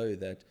 and know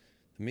that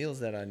the meals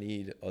that I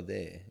need are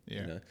there.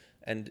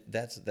 And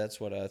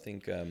that's what I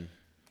think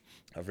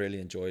I've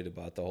really enjoyed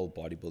about the whole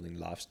bodybuilding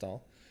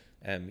lifestyle.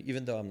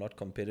 Even though I'm not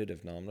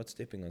competitive now, I'm not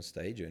stepping on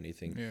stage or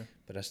anything,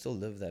 but I still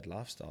live that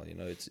lifestyle.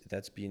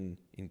 That's been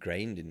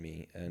ingrained in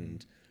me,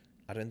 and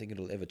I don't think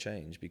it'll ever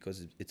change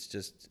because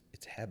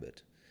it's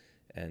habit,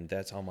 and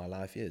that's how my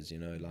life is.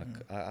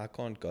 I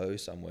can't go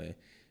somewhere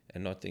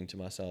and not think to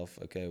myself,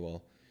 okay,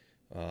 well,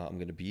 I'm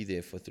going to be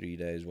there for 3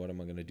 days. What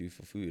am I going to do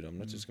for food? I'm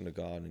not just going to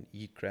go out and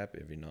eat crap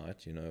every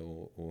night,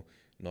 or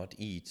not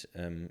eat.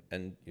 And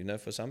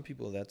for some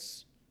people,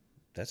 that's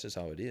just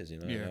how it is,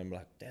 And I'm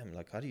like, damn,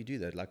 like, how do you do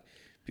that? Like,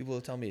 people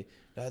will tell me,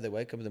 no, they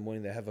wake up in the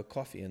morning, they have a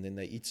coffee, and then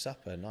they eat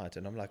supper at night.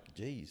 And I'm like,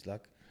 geez,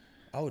 like,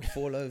 I would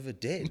fall over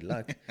dead.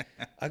 Like,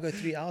 I go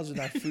 3 hours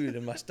without food,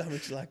 and my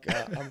stomach's like,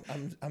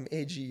 I'm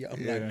edgy,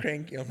 I'm like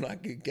cranky, I'm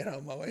like, get out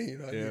of my way,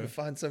 I need to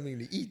find something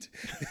to eat.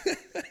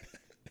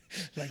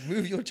 Like,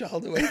 move your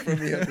child away from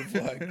me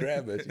before I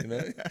grab it,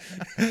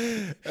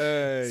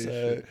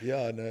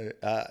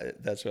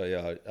 that's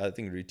why, I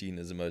think routine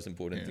is the most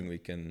important thing we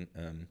can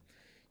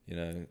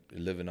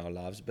live in our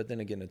lives. But then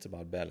again, it's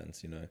about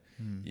balance.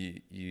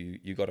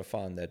 You got to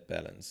find that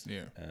balance.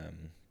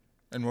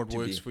 And what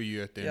works for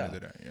you at the end of the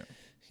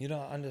day.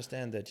 I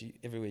understand that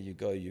everywhere you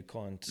go, you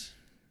can't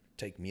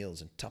take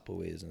meals and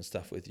Tupperwares and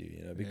stuff with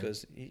you.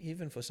 Because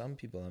even for some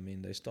people, I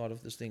mean, they start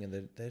off this thing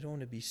and they don't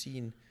want to be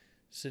seen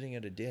sitting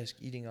at a desk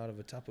eating out of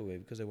a Tupperware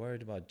because they're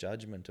worried about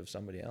judgment of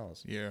somebody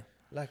else.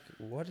 Like,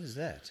 what is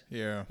that?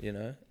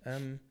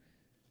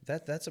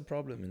 That's a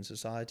problem in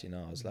society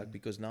now. It's like,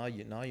 because now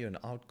you're an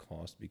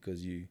outcast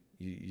because you're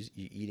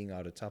eating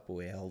out of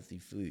Tupperware healthy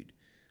food.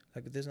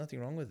 Like, there's nothing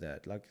wrong with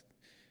that. Like,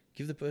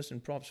 give the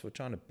person props for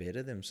trying to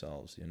better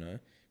themselves.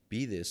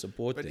 Be there,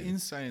 support them. But in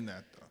saying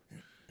that, though,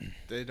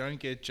 they don't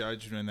get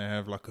judged when they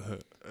have like a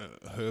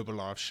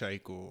Herbalife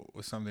shake or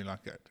something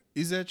like that.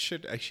 Is that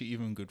shit actually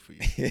even good for you?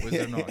 Or is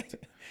it not?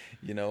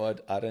 You know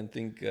what? I don't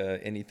think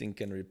anything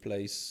can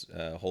replace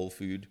whole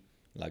food,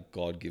 like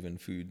God-given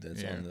food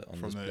that's on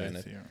this planet.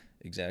 Earth, yeah.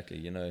 Exactly.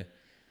 You know,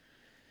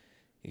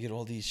 you get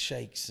all these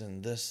shakes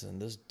and this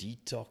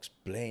detox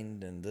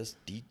blend and this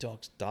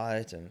detox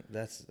diet, and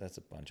that's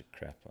a bunch of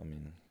crap. I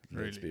mean,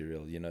 let's be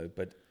real, you know.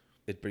 But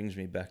it brings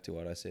me back to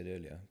what I said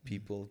earlier.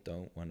 People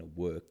don't want to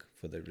work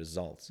for the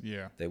results.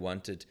 Yeah. They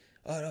wanted,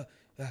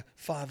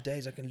 5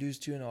 days I can lose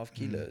 2.5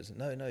 kilos.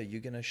 No,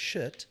 you're gonna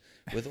shit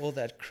with all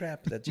that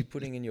crap that you're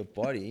putting in your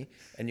body,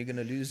 and you're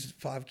gonna lose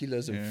 5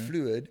 kilos of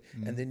fluid,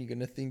 and then you're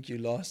gonna think you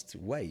lost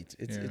weight.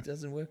 It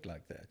doesn't work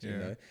like that, you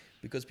know,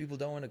 because people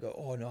don't want to go,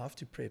 oh no, I have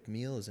to prep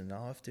meals and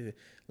I have to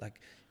like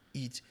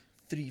eat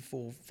 3,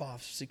 4,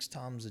 5, 6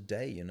 times a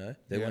day, you know.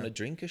 They want to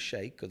drink a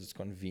shake because it's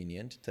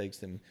convenient. It takes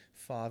them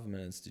 5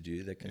 minutes to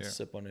do. They can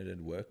sip on it at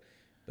work.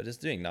 But it's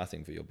doing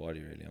nothing for your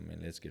body, really. I mean,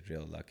 let's get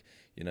real. Like,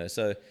 you know,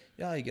 so,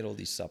 yeah, you get all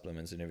these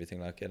supplements and everything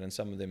like that, and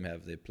some of them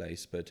have their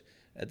place. But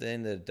at the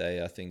end of the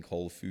day, I think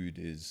whole food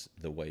is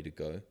the way to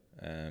go,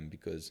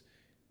 because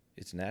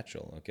it's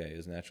natural, okay,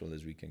 as natural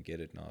as we can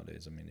get it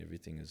nowadays. I mean,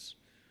 everything is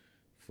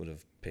full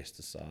of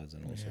pesticides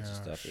and all sorts of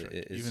stuff.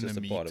 It's even just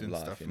a part of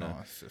life, you know.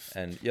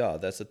 And, yeah,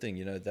 that's the thing,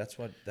 you know, that's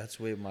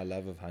where my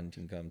love of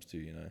hunting comes to,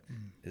 you know.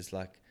 It's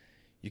like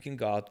you can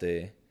go out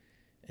there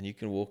and you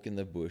can walk in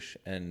the bush,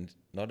 and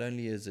not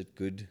only is it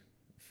good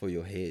for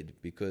your head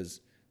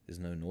because there's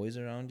no noise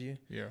around you.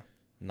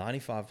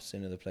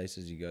 95% of the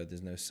places you go,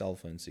 there's no cell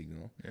phone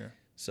signal.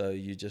 So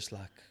you just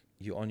like,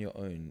 you're on your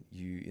own.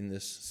 You in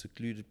this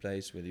secluded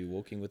place, whether you're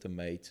walking with a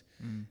mate,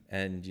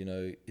 and you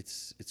know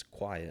it's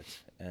quiet,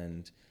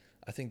 and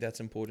I think that's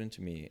important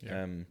to me.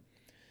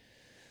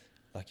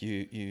 Like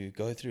you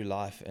go through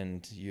life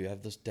and you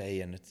have this day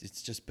and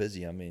it's just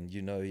busy. I mean,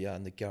 you know, you're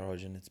in the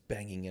garage and it's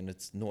banging and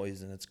it's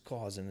noise and it's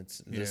cars and it's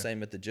the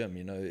same at the gym.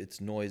 You know, it's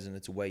noise and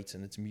it's weights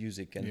and it's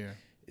music and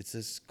it's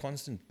this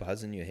constant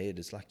buzz in your head.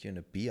 It's like you're in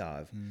a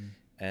beehive.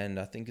 And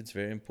I think it's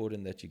very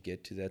important that you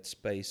get to that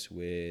space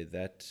where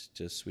that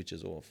just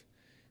switches off.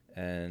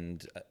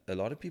 And a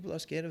lot of people are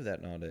scared of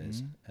that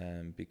nowadays,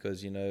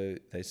 because, you know,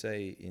 they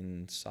say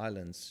in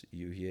silence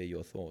you hear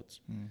your thoughts.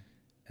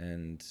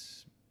 And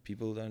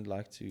people don't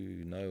like to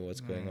know what's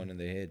going on in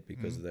their head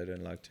because they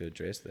don't like to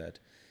address that.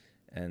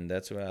 And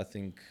that's where I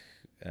think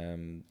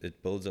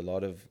it builds a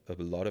lot of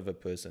a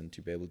person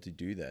to be able to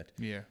do that.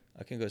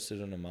 I can go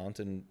sit on a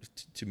mountain.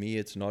 To me,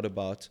 it's not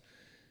about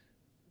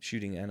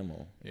shooting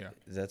animal.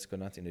 That's got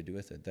nothing to do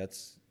with it.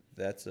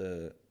 That's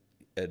a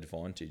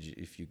advantage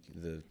if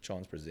the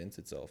chance presents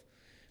itself.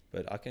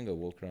 But I can go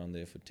walk around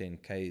there for 10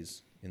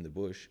 Ks in the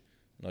bush,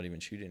 not even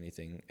shoot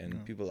anything,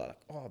 and people are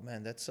like, oh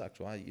man, that sucks.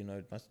 Why, you know,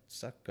 it must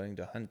suck going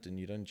to hunt and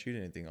you don't shoot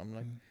anything. I'm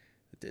like,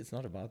 it's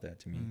not about that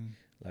to me.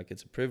 Like,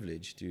 it's a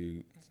privilege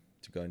to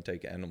go and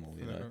take an animal,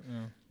 you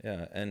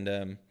know.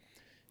 And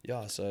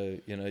so,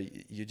 you know,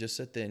 you just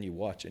sit there and you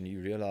watch and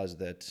you realize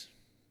that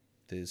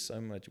there's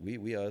so much,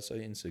 we are so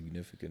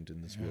insignificant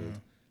in this world,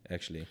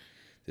 actually.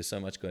 There's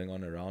so much going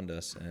on around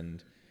us,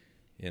 and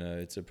you know,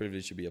 it's a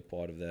privilege to be a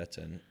part of that.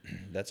 And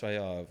that's why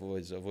I've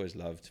always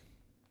loved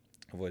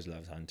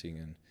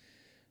hunting.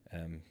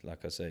 And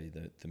like I say,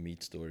 the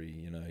meat story,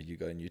 you know, you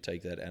go and you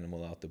take that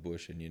animal out the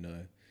bush, and you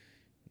know,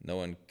 no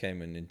one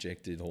came and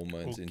injected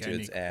hormones into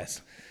its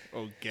ass.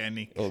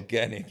 Organic,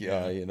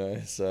 you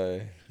know.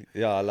 So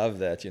yeah, I love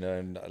that, you know.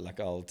 And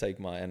like, I'll take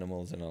my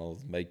animals and I'll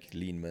make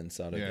lean mince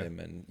out of them,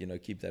 and you know,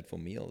 keep that for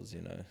meals,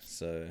 you know.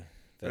 So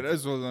but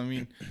as well, I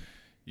mean,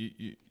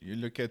 you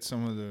look at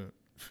some of the,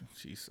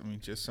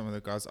 just some of the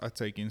guys I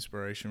take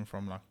inspiration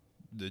from, like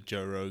the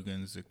Joe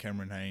Rogans, the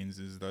Cameron Haynes,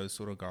 those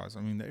sort of guys.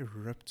 I mean, they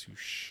rip to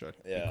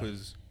shit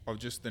because of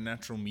just the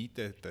natural meat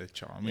that they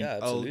chow. I mean,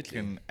 elk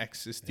and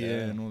axis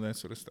deer and all that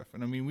sort of stuff.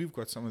 And I mean, we've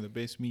got some of the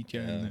best meat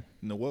here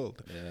in the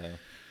world.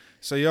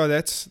 So yeah,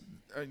 that's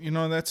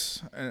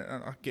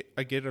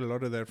I get a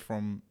lot of that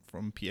from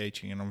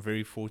PHing, and I'm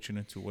very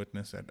fortunate to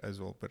witness that as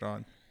well. But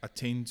I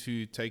tend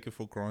to take it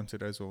for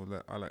granted as well.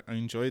 That I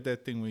enjoyed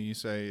that thing where you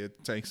say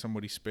it takes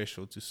somebody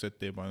special to sit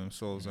there by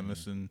themselves and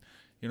listen.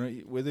 You know,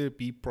 whether it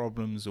be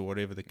problems or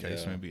whatever the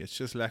case may be, it's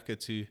just lacquer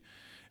to.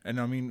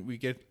 And I mean, we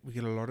get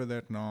a lot of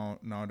that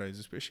nowadays,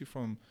 especially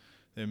from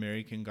the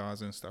American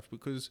guys and stuff,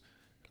 because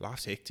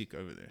life's hectic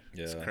over there.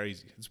 It's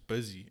crazy. It's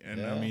busy.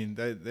 And I mean,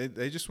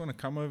 they just want to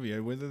come over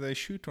here, whether they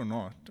shoot or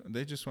not.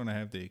 They just want to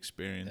have the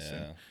experience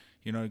and,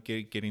 you know,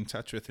 get in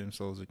touch with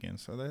themselves again.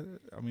 So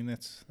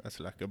that's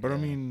lacquer. But I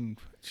mean,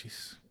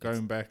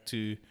 going back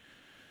to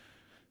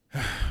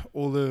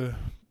all the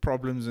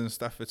problems and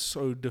stuff, it's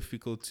so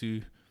difficult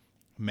to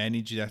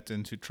manage that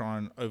and to try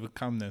and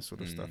overcome that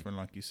sort of stuff. And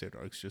like you said,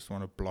 oaks just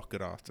want to block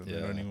it out and they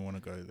don't even want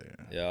to go there.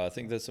 Yeah, I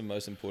think that's the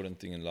most important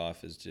thing in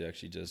life, is to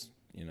actually just,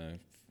 you know,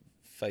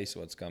 face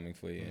what's coming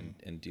for you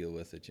and deal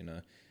with it, you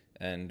know.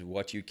 And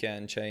what you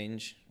can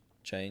change.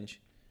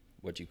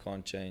 What you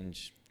can't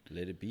change,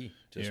 let it be.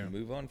 Just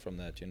move on from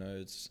that, you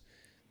know.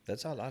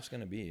 that's how life's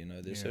going to be. You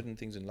know, there's Yeah. certain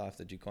things in life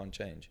that you can't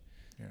change.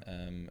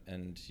 Yeah.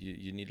 And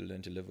you need to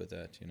learn to live with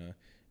that, you know.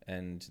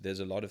 And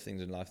there's a lot of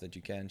things in life that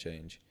you can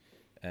change,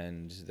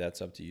 and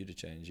that's up to you to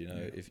change. You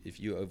know, Yeah. if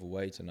you're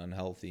overweight and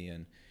unhealthy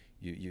and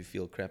you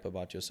feel crap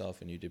about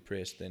yourself and you're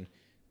depressed, then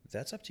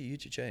that's up to you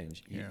to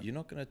change. Yeah. You're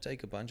not going to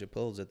take a bunch of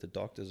pills that the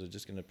doctors are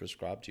just going to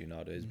prescribe to you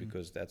nowadays,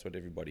 because that's what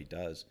everybody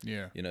does.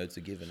 Yeah. You know, it's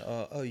a given.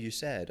 Oh, you're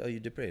sad. Oh,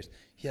 you're depressed.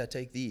 Yeah,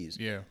 take these.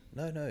 Yeah.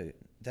 No,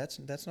 that's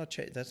not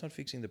that's not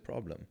fixing the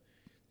problem.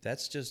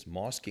 That's just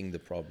masking the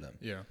problem.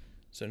 Yeah.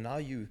 So now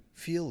you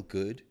feel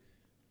good,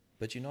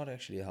 but you're not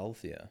actually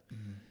healthier.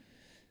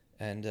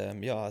 And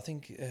I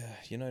think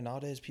you know,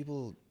 nowadays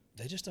people,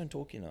 they just don't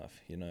talk enough.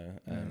 You know,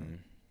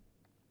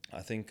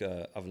 I think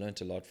I've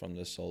learned a lot from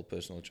this whole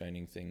personal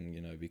training thing.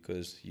 You know,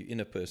 because you're in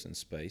a person's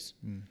space,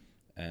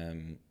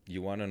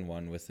 you're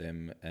one-on-one with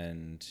them,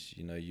 and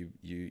you know,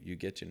 you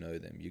get to know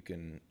them.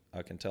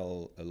 I can tell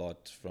a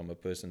lot from a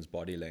person's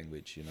body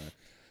language. You know,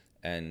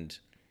 and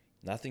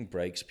nothing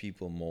breaks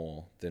people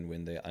more than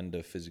when they're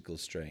under physical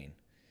strain.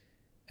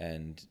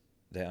 And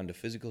they're under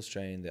physical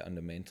strain, they're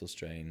under mental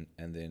strain,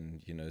 and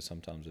then, you know,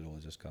 sometimes it all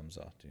just comes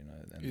out, you know.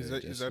 And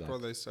Is that why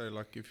they say,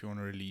 like, if you want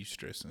to relieve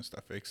stress and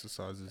stuff,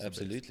 exercise is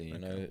absolutely, the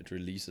best? you know, it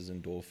releases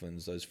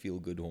endorphins, those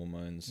feel-good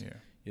hormones. Yeah.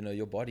 You know,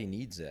 your body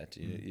needs that.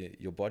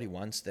 Your body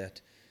wants that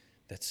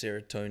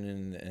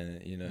serotonin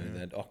and, you know,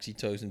 that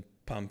oxytocin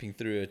pumping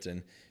through it,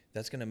 and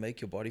that's going to make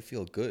your body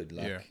feel good.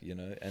 Like, you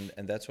know,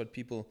 and that's what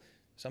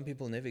some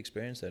people never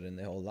experience that in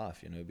their whole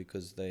life, you know,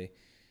 because they're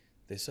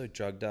so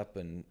drugged up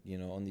and, you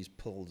know, on these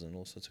pills and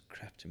all sorts of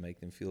crap to make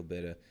them feel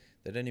better.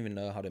 They don't even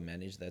know how to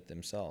manage that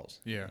themselves.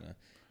 Yeah. You know?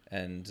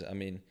 And I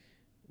mean,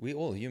 we're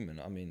all human.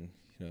 I mean,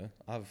 you know,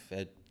 I've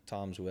had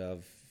times where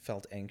I've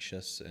felt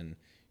anxious and,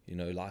 you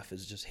know, life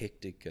is just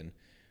hectic,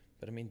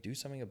 but I mean, do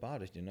something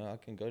about it. You know, I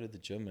can go to the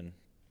gym and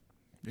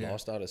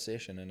blast out a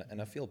session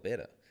and I feel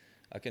better.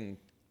 I can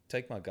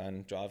take my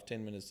gun, drive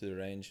 10 minutes to the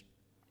range,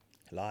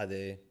 lie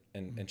there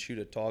and shoot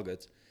at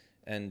targets.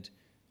 And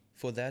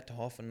for that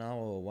half an hour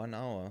or 1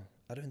 hour,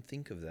 I don't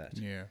think of that.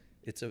 Yeah.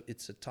 It's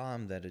a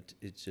time that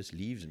it just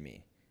leaves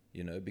me,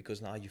 you know,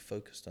 because now you're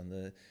focused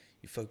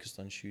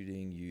on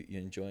shooting, you're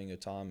enjoying your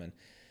time. And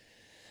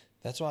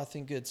that's why I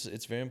think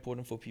it's very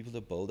important for people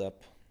to build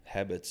up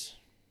habits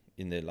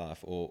in their life,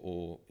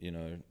 or you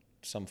know,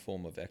 some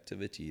form of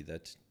activity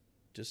that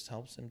just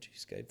helps them to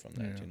escape from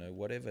that. You know,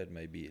 whatever it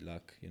may be.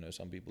 Like, you know,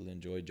 some people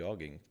enjoy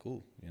jogging.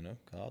 Cool, you know,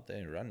 go out there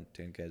and run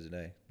 10Ks a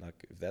day.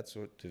 Like, if that's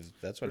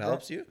what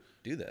helps you,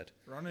 do that.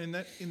 Ron, in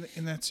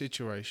that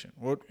situation,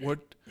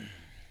 what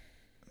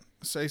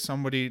say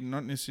somebody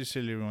not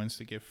necessarily wants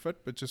to get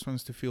fit, but just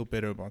wants to feel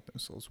better about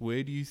themselves,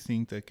 where do you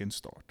think they can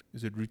start?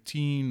 Is it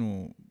routine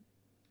or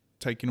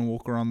taking a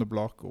walk around the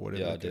block or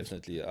whatever? Yeah,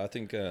 definitely. I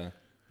think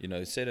you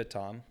know, set a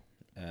time.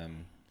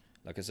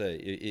 Like I say,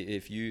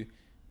 if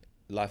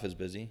life is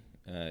busy,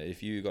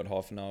 if you got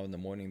half an hour in the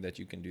morning that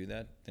you can do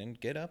that, then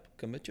get up,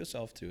 commit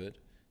yourself to it,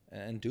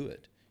 and do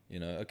it. You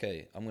know,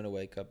 okay, I'm going to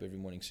wake up every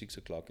morning 6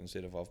 o'clock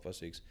instead of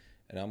 6:30,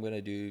 and I'm going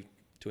to do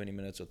 20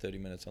 minutes or 30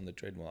 minutes on the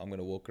treadmill. I'm going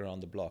to walk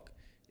around the block.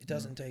 It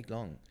doesn't take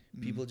long.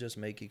 People just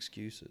make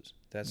excuses.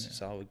 That's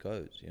just how it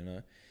goes, you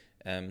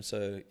know.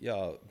 So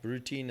yeah,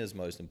 routine is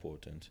most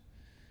important.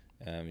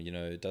 You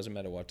know, it doesn't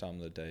matter what time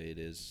of the day it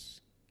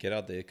is. Get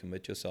out there,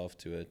 commit yourself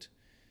to it.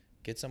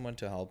 Get someone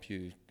to help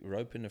you.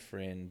 Rope in a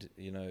friend.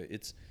 You know,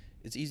 it's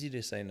easy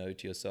to say no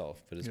to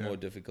yourself, but it's more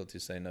difficult to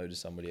say no to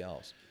somebody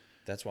else.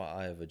 That's why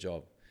I have a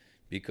job,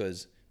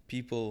 because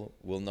people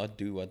will not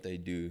do what they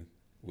do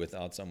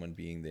without someone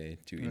being there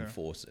to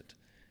enforce it.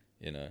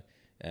 You know,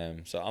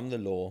 so I'm the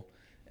law,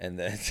 and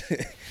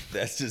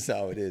that's just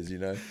how it is. You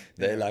know,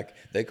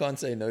 they can't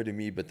say no to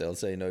me, but they'll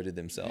say no to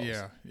themselves.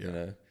 You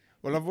know.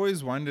 Well, I've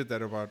always wondered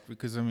that about,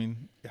 because I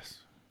mean, yes,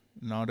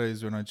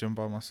 nowadays when I gym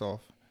by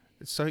myself,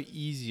 it's so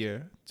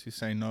easier to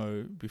say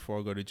no before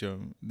I go to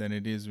gym than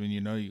it is when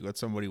you know you got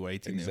somebody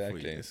waiting there for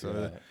you.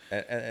 So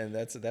and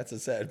that's a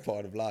sad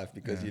part of life,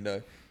 because you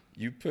know,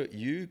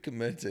 you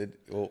committed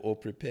or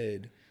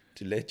prepared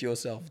to let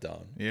yourself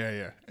down.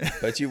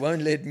 But you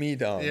won't let me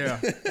down.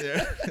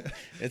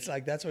 It's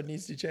like, that's what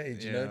needs to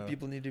change. You know,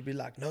 people need to be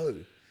like, no,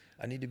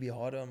 I need to be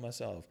harder on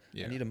myself.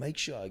 I need to make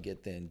sure I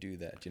get there and do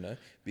that. You know,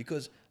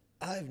 because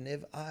I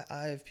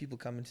have people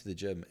come into the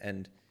gym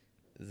and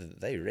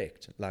they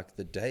wrecked. Like,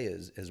 the day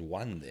has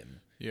won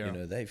them. You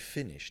know, they've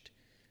finished,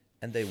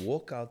 and they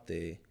walk out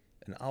there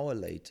an hour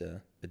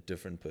later a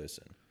different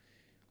person.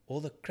 All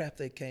the crap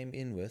they came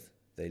in with,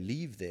 they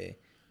leave there,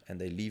 and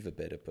they leave a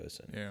better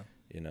person.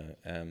 You know,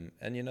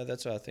 and you know,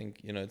 that's why I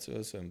think, you know, it's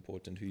also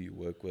important who you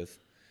work with,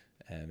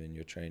 in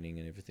your training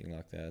and everything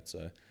like that.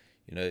 So,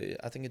 you know,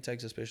 I think it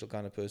takes a special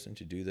kind of person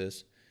to do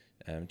this,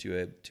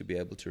 to be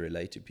able to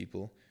relate to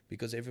people,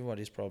 because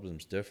everybody's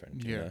problem's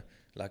different. You know,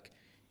 like,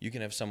 you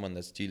can have someone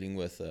that's dealing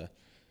with,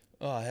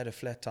 I had a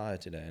flat tire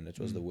today, and it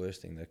was the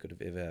worst thing that could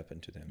have ever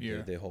happened to them.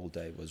 Their whole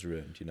day was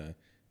ruined, you know.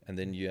 And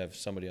then you have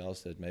somebody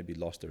else that maybe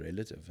lost a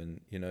relative,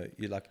 and, you know,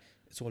 you're like,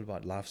 it's all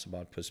about, life's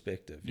about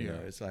perspective. You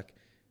know, it's like,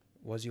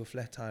 was your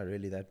flat tire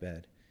really that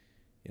bad?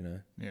 You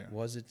know, Yeah.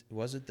 was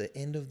it the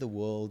end of the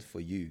world for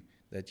you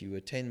that you were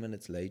 10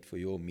 minutes late for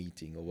your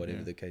meeting or whatever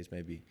Yeah. the case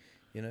may be?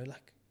 You know,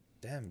 like,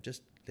 damn,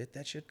 just let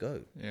that shit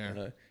go. Yeah. You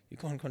know, you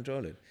can't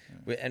control it.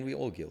 Yeah. And we're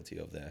all guilty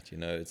of that. You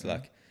know, it's Yeah.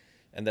 like,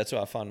 and that's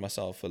why I find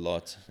myself a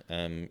lot,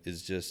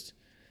 is just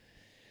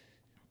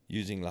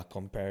using like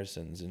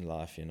comparisons in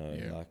life. You know,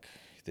 Yeah. like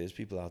there's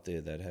people out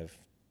there that have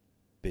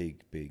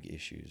big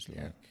issues.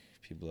 Yeah. Like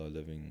people are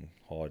living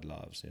hard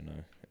lives, you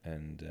know,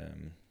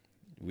 and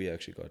we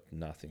actually got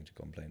nothing to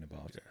complain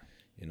about. Yeah.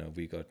 You know,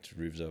 we got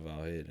roofs over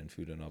our head and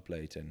food on our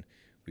plate, and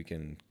we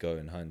can go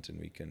and hunt, and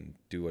we can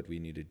do what we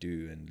need to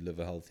do and live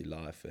a healthy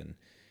life and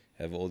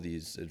have all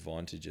these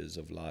advantages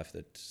of life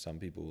that some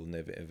people will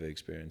never ever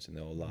experience in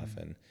their whole life.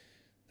 And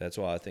that's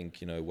why I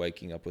think, you know,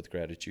 waking up with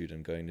gratitude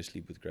and going to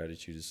sleep with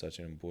gratitude is such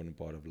an important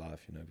part of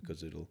life, you know,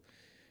 because it'll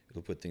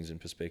put things in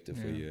perspective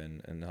for you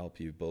and help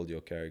you build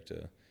your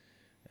character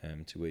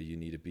to where you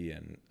need to be.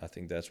 And I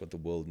think that's what the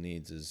world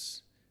needs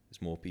is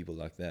more people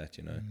like that,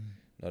 you know,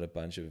 not a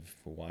bunch of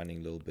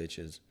whining little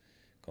bitches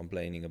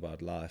complaining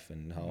about life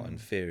and how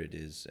unfair it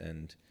is.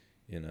 And,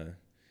 you know,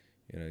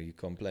 you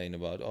complain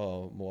about,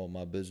 oh, well,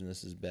 my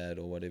business is bad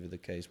or whatever the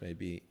case may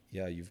be.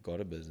 Yeah, you've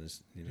got a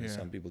business. You know,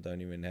 some people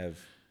don't even have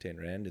 10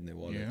 rand in their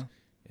wallet,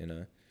 you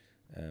know.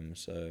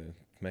 So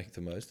make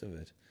the most of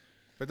it.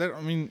 But that,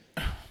 I mean,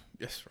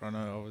 yes,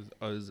 Rano,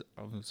 I was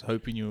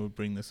hoping you would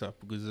bring this up,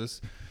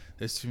 because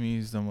this to me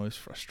is the most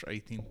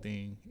frustrating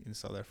thing in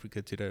South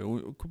Africa today.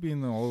 It could be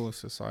in the whole of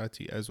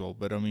society as well.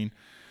 But I mean,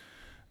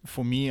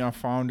 for me, I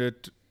found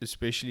it,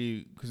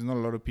 especially because not a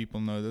lot of people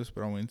know this,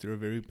 but I went through a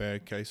very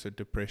bad case of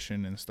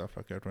depression and stuff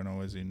like that when I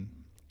was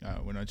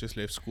when I just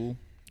left school.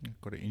 I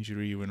got an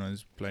injury when I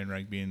was playing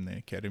rugby in the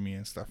academy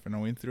and stuff, and I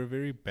went through a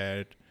very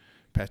bad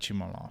patch in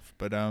my life.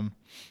 But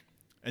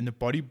and the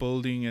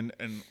bodybuilding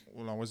and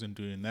well, I wasn't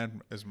doing that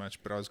as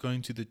much, but I was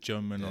going to the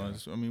gym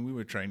and we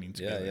were training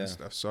together and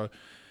stuff. So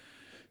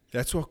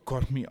that's what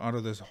got me out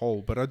of this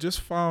hole. But I just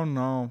found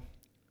now,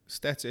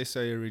 Stats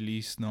SA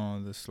released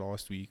now this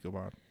last week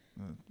about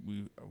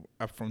we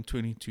up from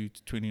 22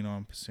 to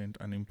 29%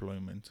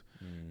 unemployment.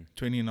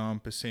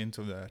 29%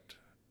 of that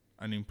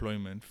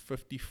unemployment,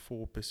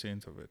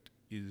 54% of it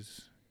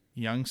is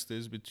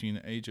youngsters between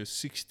the age of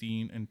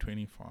 16 and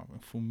 25.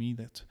 And for me,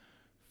 that's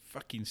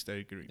fucking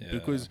staggering,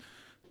 because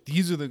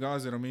these are the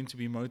guys that are meant to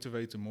be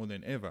motivated more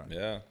than ever.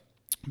 Yeah.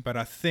 But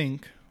I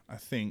think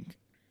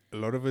a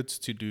lot of it's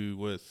to do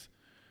with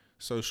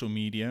social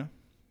media,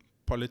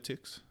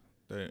 politics.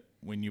 That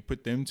when you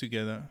put them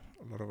together,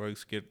 a lot of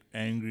us get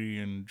angry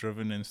and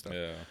driven and stuff.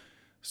 Yeah.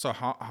 So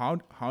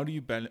how do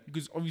you balance?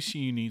 Because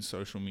obviously you need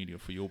social media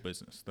for your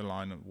business, the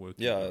line of work.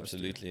 Yeah,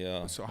 absolutely.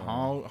 Yeah. So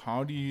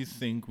how do you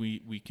think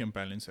we can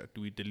balance that?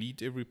 Do we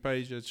delete every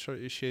page that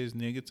shares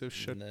negative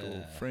shit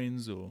or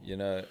friends or? You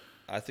know,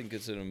 I think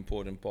it's an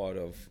important part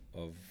of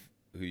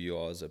who you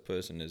are as a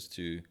person is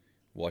to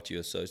what you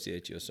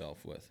associate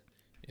yourself with.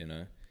 You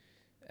know,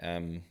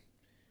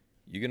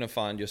 you're gonna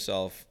find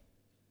yourself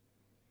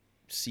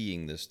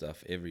seeing this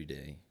stuff every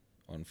day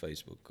on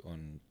Facebook,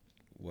 on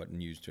what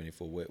News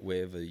 24,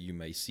 wherever you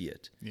may see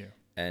it. Yeah.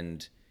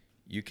 And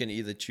you can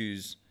either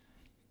choose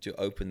to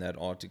open that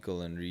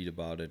article and read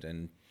about it,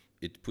 and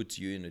it puts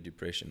you in a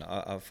depression.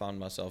 I found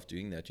myself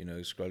doing that, you know,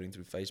 scrolling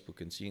through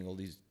Facebook and seeing all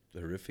these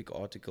horrific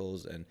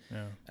articles, and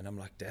I'm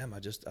like, damn, I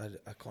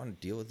can't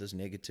deal with this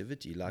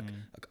negativity. Like,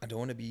 I don't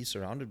want to be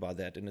surrounded by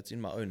that, and it's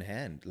in my own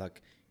hand.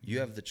 Like, you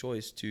have the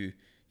choice to,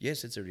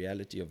 yes, it's a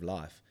reality of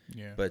life,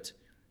 but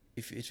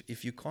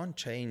if you can't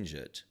change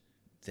it,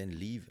 then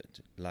leave it.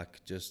 Like,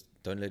 just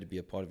don't let it be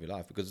a part of your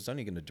life, because it's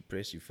only going to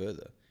depress you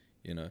further.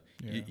 You know,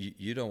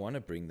 you don't want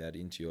to bring that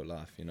into your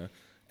life, you know.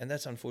 And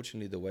that's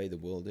unfortunately the way the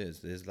world is.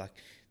 There's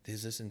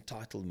this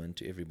entitlement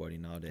to everybody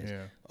nowadays.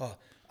 Oh,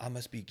 I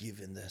must be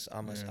given this.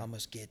 I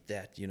must get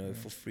that, you know,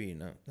 for free.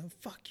 No,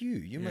 fuck you.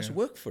 You must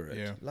work for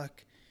it.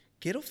 Like,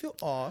 get off your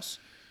ass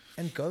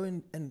and go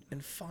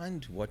and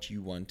find what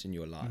you want in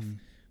your life.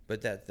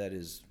 But that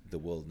is the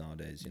world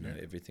nowadays, you know.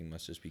 Everything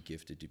must just be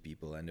gifted to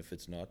people, and if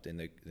it's not,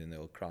 then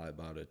they'll cry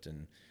about it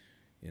and,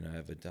 you know,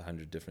 have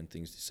 100 different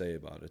things to say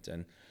about it.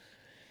 And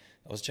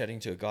I was chatting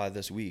to a guy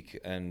this week,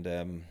 and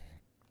a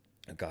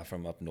guy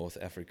from up North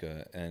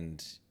Africa,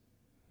 and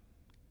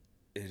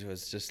it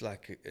was just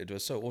like, it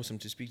was so awesome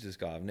to speak to this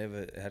guy. I've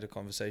never had a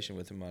conversation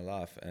with him in my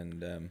life,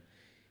 and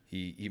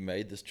he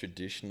made this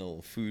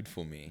traditional food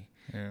for me,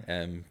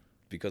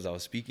 because I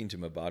was speaking to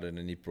him about it,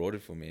 and he brought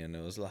it for me, and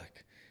it was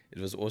like, it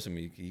was awesome.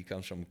 He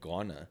comes from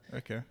Ghana.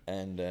 Okay.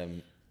 And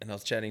I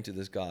was chatting to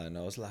this guy, and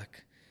I was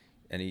like,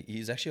 and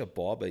he's actually a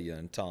barber here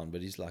in town,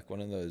 but he's like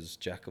one of those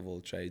jack of all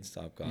trades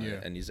type guy. Yeah.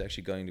 And he's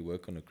actually going to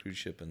work on a cruise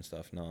ship and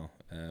stuff now.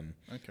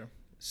 Okay.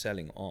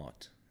 Selling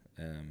art.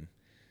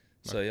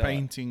 Like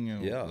painting.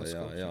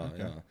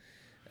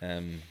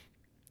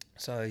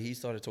 So he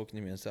started talking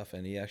to me and stuff,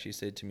 and he actually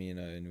said to me, you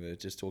know, and we were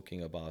just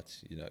talking about,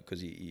 you know, because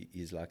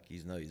he's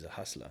a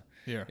hustler.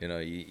 Yeah. You know,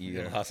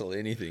 he'll hustle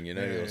anything, you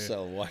know, he'll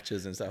sell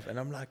watches and stuff. And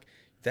I'm like,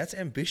 that's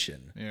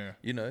ambition. Yeah.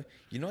 You know,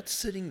 you're not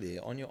sitting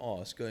there on your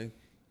ass going,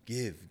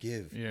 give.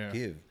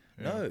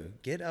 No,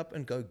 get up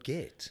and go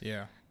get.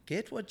 Yeah.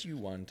 Get what you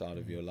want out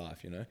of your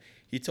life, you know.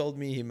 He told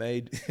me he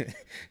made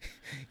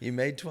he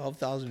made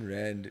 12,000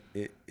 rand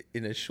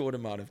in a short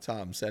amount of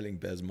time selling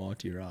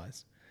basmati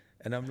rice.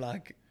 And I'm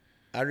like,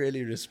 I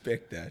really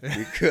respect that,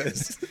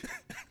 because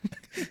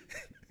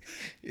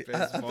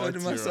I thought to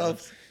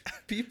myself,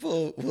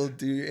 people will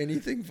do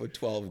anything for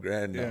 12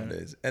 grand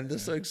nowadays. And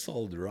this oak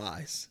sold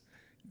rice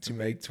to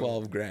make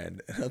 12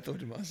 grand. And I thought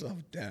to myself,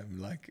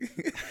 damn, like,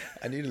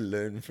 I need to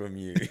learn from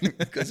you.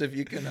 Because if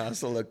you can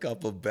hustle a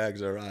couple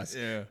bags of rice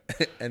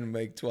and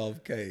make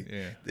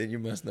 12K, then you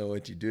must know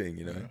what you're doing,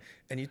 you know.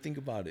 And you think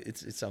about it,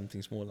 it's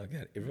something small like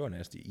that. Everyone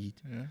has to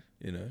eat,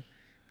 you know.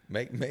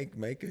 Make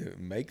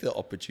the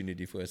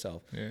opportunity for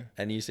yourself.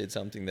 And he said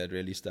something that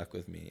really stuck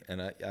with me,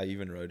 and I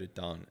even wrote it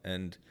down.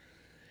 And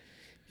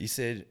he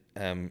said,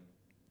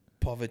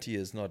 poverty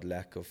is not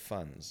lack of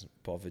funds.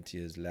 Poverty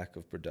is lack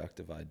of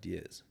productive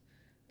ideas.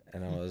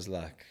 And I was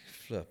like,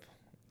 flip,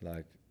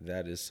 like,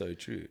 that is so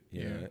true.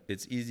 You know,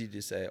 it's easy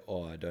to say,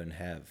 oh, I don't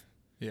have.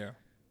 Yeah.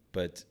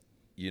 But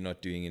you're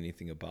not doing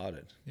anything about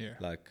it. Yeah.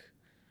 Like,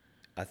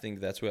 I think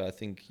that's where I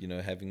think, you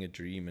know, having a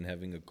dream and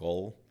having a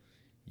goal,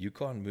 you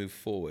can't move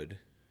forward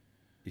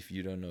if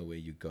you don't know where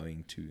you're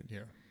going to.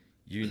 Yeah.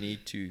 You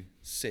need to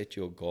set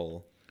your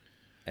goal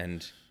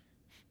and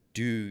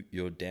do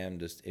your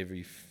damnedest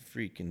every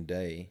freaking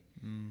day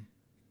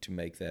to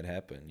make that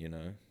happen, you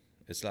know.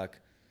 It's like,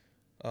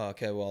 oh,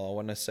 okay, well, I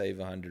want to save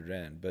 100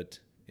 rand, but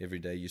every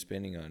day you're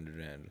spending 100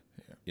 rand.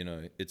 Yeah. You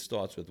know, it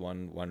starts with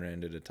one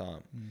rand at a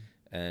time.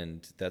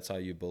 And that's how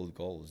you build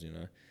goals, you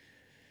know.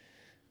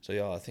 So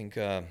yeah, I think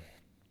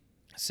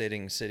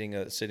setting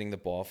the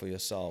bar for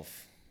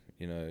yourself,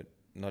 you know,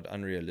 not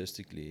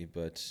unrealistically,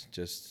 but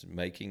just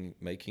making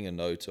a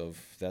note of,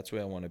 that's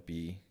where I want to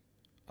be.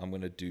 I'm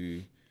going to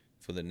do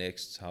for the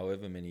next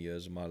however many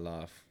years of my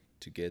life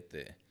to get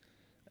there.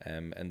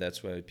 And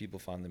that's where people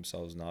find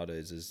themselves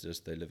nowadays, is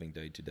just they're living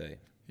day to day.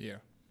 Yeah.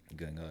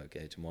 Going, oh,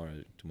 okay,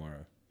 tomorrow.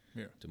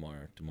 Yeah.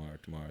 Tomorrow.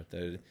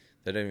 They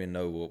don't even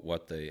know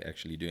what they're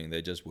actually doing.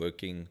 They're just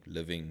working,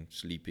 living,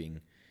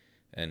 sleeping,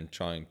 and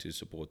trying to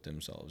support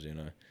themselves, you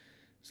know.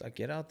 It's like,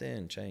 get out there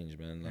and change,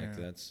 man. Like,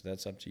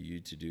 that's up to you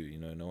to do, you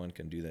know. No one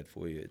can do that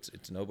for you.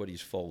 It's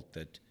nobody's fault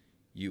that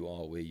you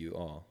are where you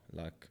are.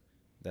 Like,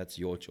 that's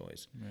your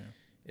choice. Yeah.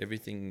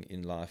 Everything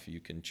in life you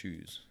can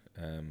choose.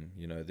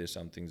 You know, there's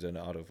some things that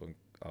are out of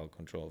our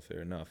control,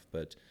 fair enough.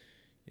 But,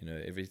 you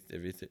know,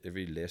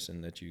 every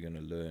lesson that you're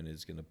going to learn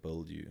is going to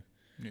build you,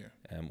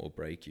 or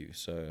break you.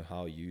 So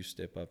how you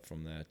step up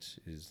from that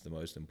is the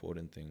most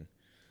important thing.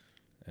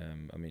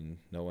 I mean,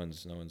 no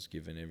one's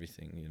given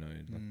everything, you know.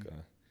 Like,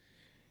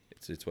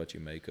 it's what you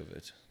make of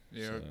it.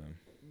 Yeah. So.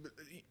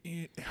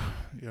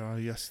 Yeah.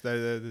 Yes.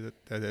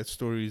 That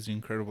story is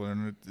incredible,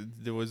 and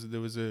there was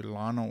a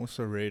line I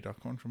also read. I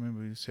can't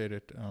remember who said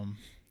it.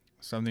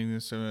 Something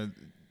that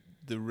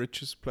the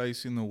richest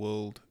place in the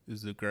world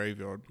is the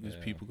graveyard, because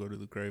people go to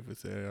the grave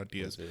with their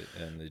ideas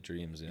and their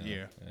dreams.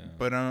 Yeah.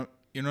 But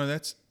you know,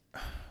 that's,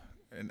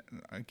 and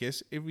I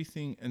guess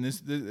everything. And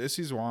this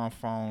is why I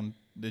found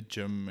the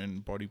gym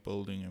and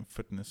bodybuilding and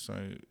fitness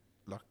so,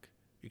 like,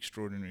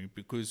 extraordinary,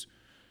 because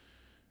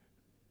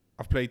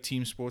I've played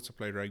team sports. I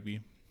played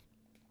rugby.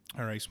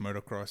 I raced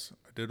motocross.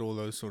 I did all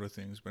those sort of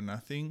things, but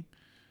nothing,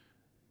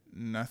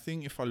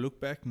 if I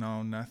look back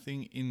now,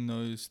 nothing in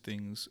those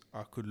things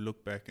I could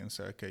look back and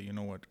say, okay, you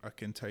know what, I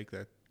can take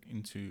that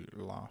into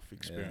life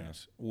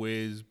experience.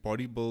 Whereas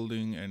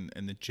bodybuilding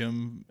and the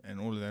gym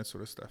and all of that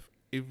sort of stuff,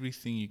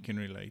 everything you can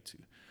relate to.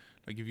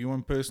 Like, if you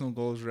want personal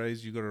goals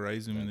raised, you got to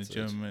raise them in the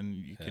gym, and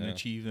you can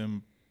achieve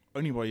them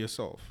only by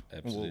yourself.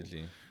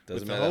 Absolutely.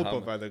 Doesn't with the help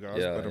of other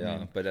guys. I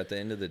mean, but at the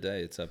end of the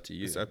day, it's up to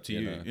you. It's up to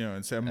you. You know,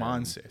 it's a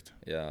mindset.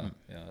 Yeah.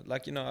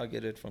 Like, you know, I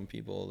get it from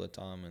people all the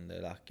time, and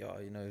they're like, oh,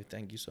 you know,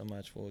 thank you so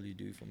much for all you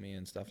do for me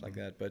and stuff like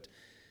that. But,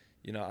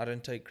 you know, I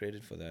don't take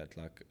credit for that.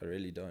 Like, I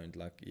really don't.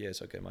 Like,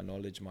 yes, okay, my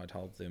knowledge might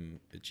help them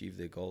achieve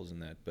their goals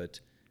and that, but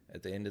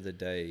at the end of the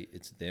day,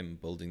 it's them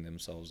building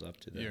themselves up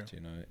to that, you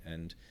know,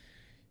 and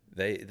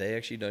they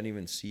actually don't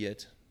even see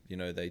it. You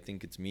know, they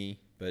think it's me,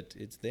 but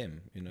it's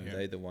them. You know,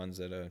 they're the ones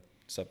that are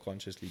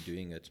subconsciously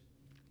doing it.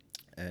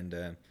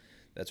 And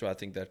that's where I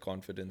think that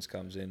confidence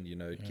comes in. You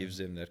know, it gives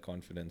them that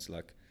confidence.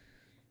 Like,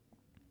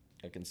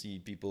 I can see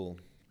people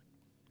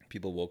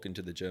walk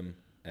into the gym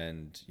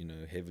and, you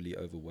know, heavily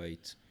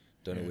overweight,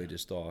 don't know where to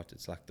start.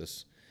 It's like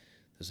this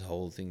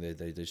whole thing.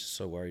 They're just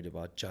so worried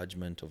about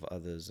judgment of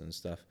others and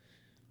stuff.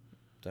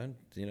 Don't,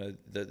 you know,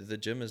 the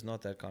gym is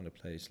not that kind of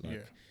place.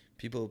 Like,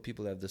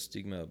 people have the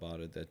stigma about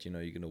it, that, you know,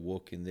 you're going to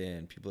walk in there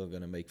and people are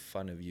going to make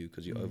fun of you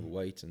because you're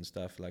overweight and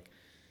stuff. Like,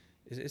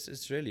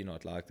 it's really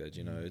not like that,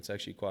 you know. It's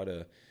actually quite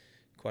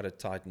a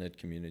tight-knit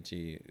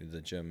community,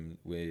 the gym,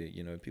 where,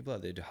 you know, people are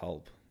there to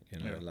help, you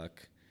know,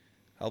 like,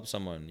 help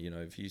someone. You know,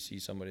 if you see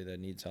somebody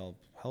that needs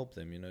help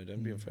them, you know.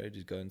 Don't be afraid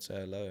to go and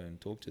say hello and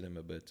talk to them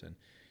a bit. And,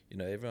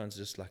 everyone's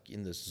just like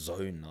in this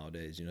zone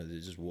nowadays. They're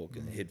just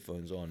walking,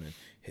 headphones on and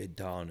head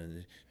down, and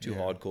they're too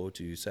hardcore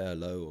to say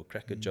hello or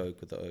crack a joke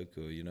with the oak,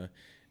 or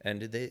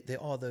and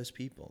there are those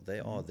people. They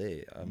are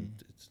there.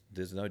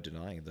 There's no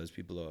denying those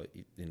people are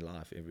in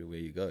life everywhere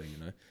you go.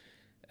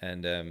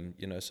 And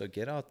so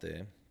get out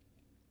there,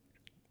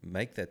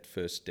 make that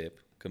first step,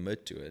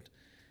 commit to it,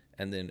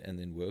 and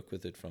then work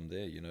with it from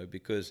there.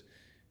 Because,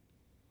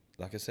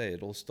 like I say,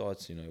 it all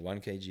starts 1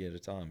 kg at a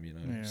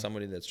time.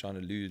 Somebody that's trying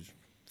to lose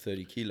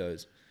 30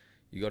 kilos,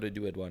 you got to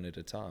do it one at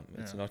a time.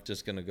 It's not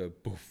just going to go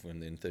poof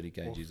and then 30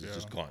 kgs is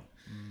just gone.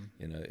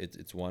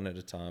 It's one at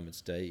a time.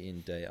 It's day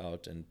in, day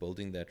out, and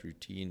building that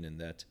routine and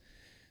that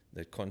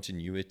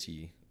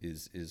continuity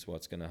is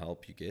what's going to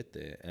help you get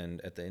there. And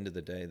at the end of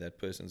the day, that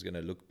person's going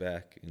to look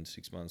back in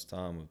 6 months'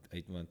 time, or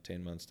 8 months,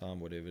 10 months' time,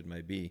 whatever it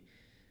may be,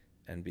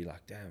 and be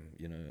like, damn,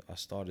 I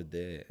started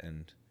there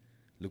and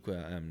look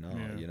where I am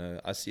now.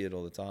 I see it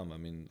all the time. I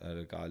mean, I had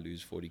a guy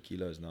lose 40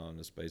 kilos now in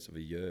the space of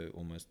a year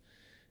almost,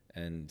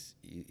 and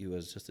he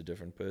was just a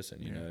different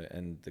person,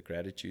 and the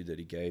gratitude that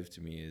he gave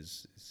to me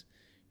is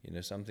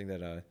something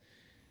that I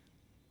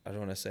don't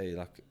want to say,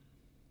 like,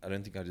 I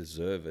don't think I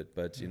deserve it,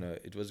 but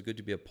it was good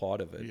to be a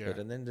part of it. But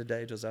at the end of the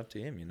day, it was up to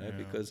him,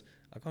 because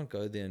I can't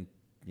go there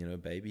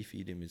and baby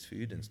feed him his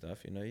food and stuff.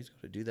 He's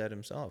got to do that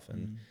himself,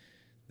 and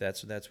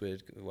that's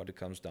what it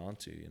comes down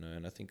to.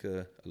 And I think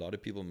a lot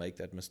of people make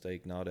that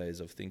mistake nowadays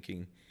of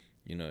thinking,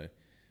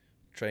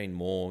 train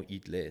more,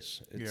 eat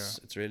less.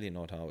 It's really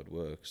not how it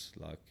works.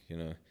 Like,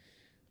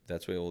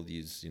 that's where all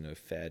these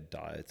fad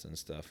diets and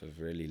stuff have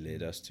really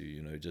led us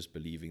to, just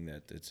believing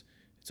that it's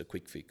a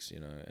quick fix,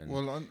 and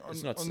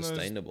it's not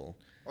sustainable.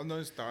 On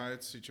those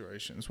diet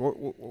situations,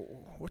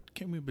 what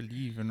can we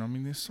believe? And I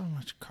mean, there's so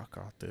much cuck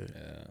out there.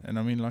 Yeah. And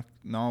I mean, like,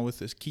 now with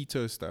this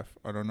keto stuff,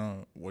 I don't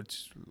know,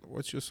 what's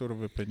your sort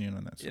of opinion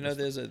on that?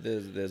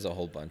 There's a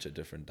whole bunch of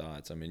different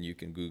diets. I mean, you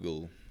can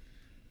Google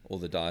all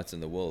the diets in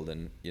the world,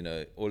 and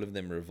all of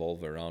them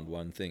revolve around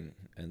one thing,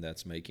 and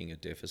that's making a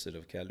deficit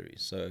of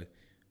calories. So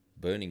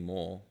burning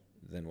more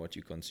than what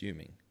you're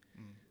consuming.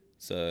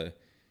 So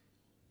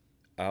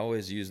I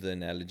always use the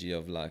analogy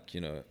of, like,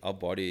 our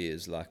body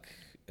is like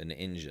an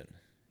engine.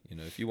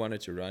 If you want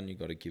it to run, you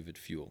got to give it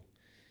fuel.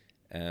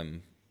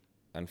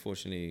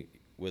 Unfortunately,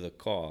 with a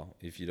car,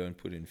 if you don't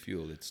put in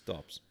fuel, it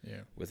stops.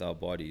 Yeah. With our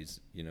bodies,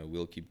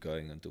 we'll keep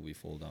going until we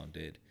fall down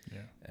dead.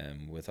 Yeah.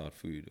 Without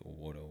food or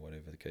water or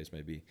whatever the case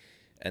may be.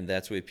 And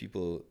that's where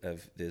people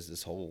there's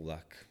this whole,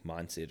 like,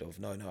 mindset of,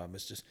 no, I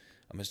must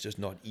just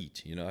not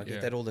eat. I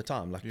get that all the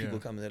time. Like, people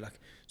come and they're like,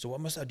 so what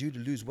must I do to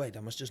lose weight? I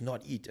must just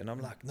not eat. And I'm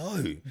like,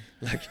 no,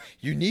 like,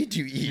 you need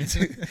to eat.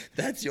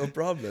 That's your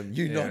problem.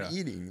 You're not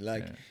eating.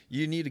 Like,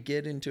 you need to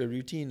get into a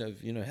routine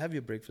of, have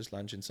your breakfast,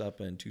 lunch, and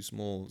supper, and two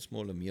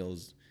smaller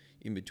meals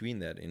in between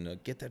that,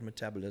 and get that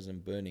metabolism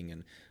burning,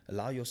 and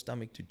allow your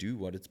stomach to do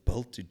what it's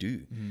built to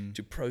do,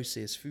 to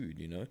process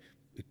food.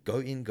 Go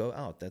in, go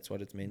out. That's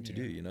what it's meant to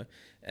do.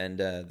 And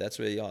that's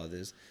where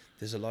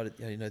there's a lot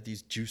of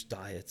these juice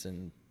diets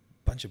and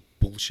bunch of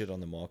bullshit on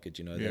the market,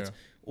 that's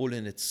all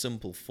in its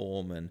simple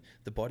form, and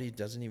the body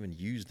doesn't even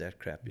use that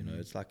crap.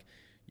 It's like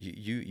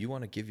you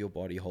want to give your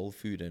body whole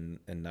food and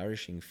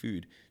nourishing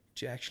food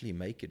to actually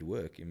make it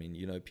work. I mean,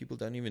 people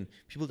don't even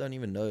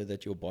know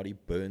that your body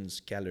burns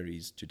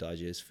calories to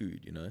digest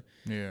food.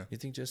 You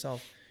think to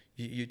yourself,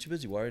 you're too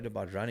busy worried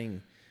about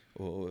running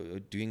or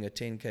doing a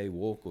 10K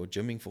walk or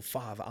gymming for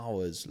 5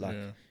 hours. Like,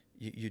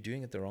 you're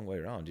doing it the wrong way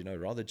around.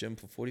 Rather gym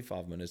for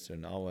 45 minutes to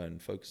an hour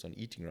and focus on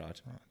eating right.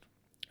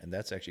 And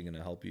that's actually going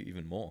to help you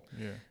even more.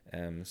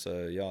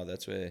 So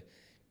that's where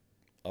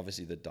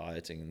obviously the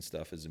dieting and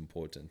stuff is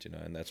important,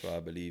 and that's why I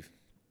believe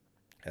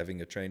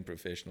having a trained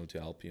professional to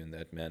help you in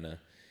that manner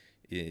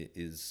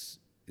is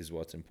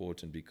what's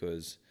important,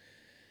 because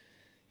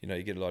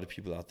you get a lot of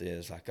people out there.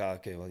 It's like,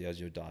 okay, well, here's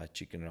your diet: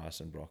 chicken,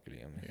 rice, and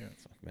broccoli. I mean,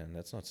 it's like, man,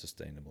 that's not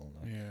sustainable.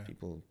 Like,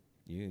 people,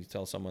 you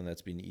tell someone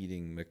that's been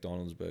eating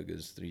McDonald's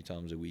burgers 3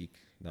 times a week,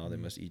 now they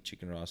must eat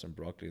chicken, rice, and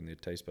broccoli, and their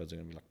taste buds are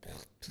going to be like,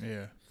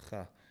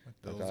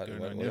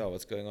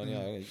 what's going on here?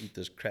 I'm going to eat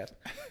this crap.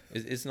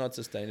 It's not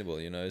sustainable,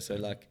 So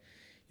like,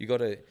 you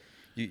gotta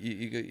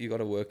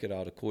work it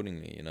out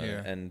accordingly,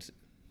 And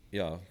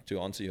to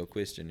answer your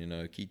question,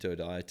 keto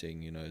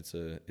dieting, it's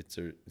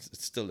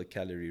still a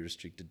calorie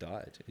restricted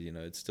diet.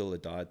 It's still a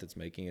diet that's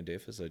making a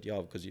deficit.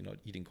 Because you're not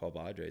eating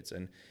carbohydrates.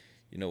 And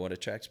what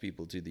attracts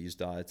people to these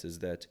diets is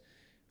that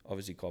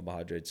obviously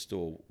carbohydrates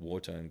store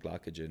water and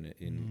glycogen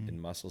in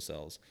muscle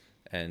cells,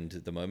 and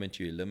the moment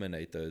you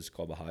eliminate those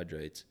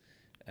carbohydrates,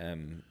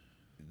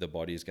 the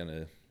body is going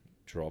to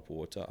drop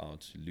water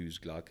out, lose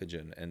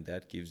glycogen, and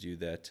that gives you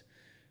that,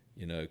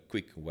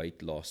 quick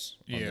weight loss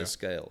on the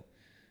scale.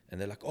 And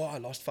they're like, oh, I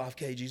lost 5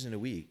 kgs in a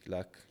week.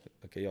 Like,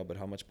 okay, but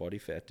how much body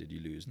fat did you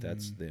lose?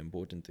 That's the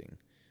important thing,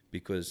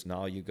 because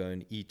now you go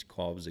and eat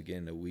carbs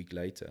again a week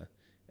later,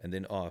 and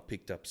then, I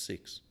picked up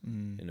 6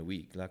 in a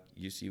week. Like,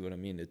 you see what I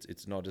mean?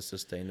 It's not a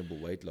sustainable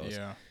weight loss.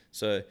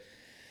 So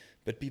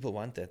But people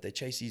want that. They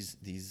chase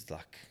these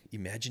like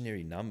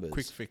imaginary numbers.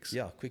 Quick fix.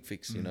 Yeah, quick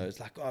fix. You know, it's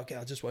like, oh, okay,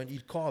 I just won't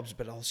eat carbs,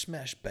 but I'll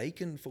smash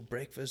bacon for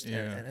breakfast,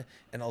 and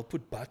I'll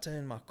put butter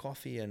in my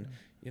coffee, and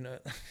you know,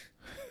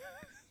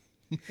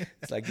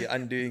 it's like you're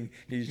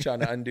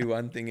trying to undo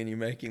one thing and you're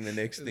making the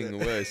next thing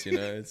worse. You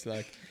know, it's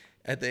like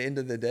at the end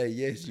of the day,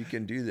 yes, you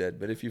can do that,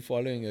 but if you're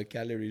following a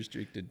calorie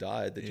restricted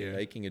diet that you're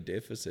making a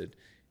deficit,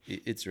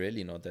 it's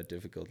really not that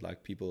difficult.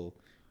 Like people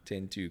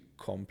tend to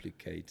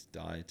complicate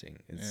dieting.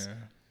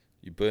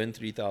 You burn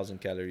 3,000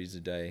 calories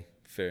a day,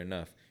 fair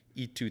enough.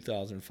 Eat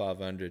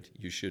 2,500,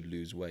 you should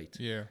lose weight.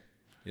 Yeah.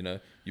 You know,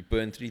 you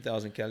burn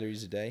 3,000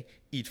 calories a day,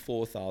 eat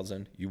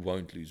 4,000, you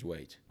won't lose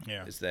weight.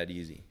 Yeah. It's that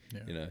easy. Yeah.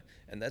 You know,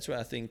 and that's why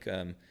I think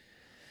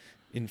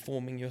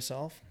informing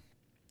yourself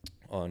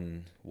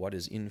on what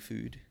is in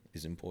food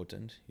is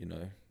important. You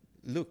know,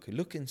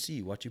 look and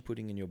see what you're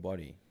putting in your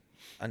body.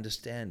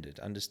 Understand it.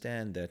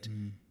 Understand that,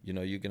 you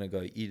know, you're going to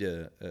go eat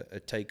a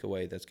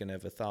takeaway that's going to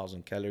have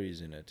 1,000 calories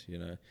in it, you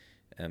know.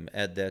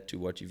 Add that to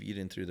what you've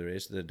eaten through the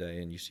rest of the day,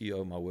 and you see,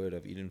 oh my word,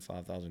 I've eaten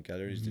 5,000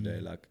 calories today,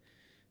 like,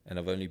 and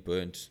I've only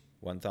burnt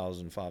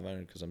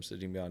 1,500 because I'm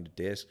sitting behind a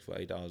desk for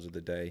 8 hours of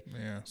the day,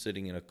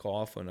 sitting in a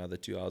car for another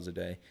 2 hours a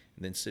day,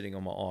 and then sitting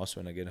on my ass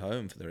when I get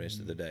home for the rest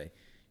of the day.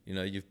 You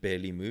know, you've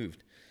barely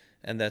moved,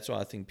 and that's why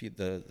I think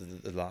the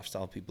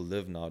lifestyle people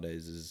live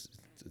nowadays is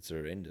it's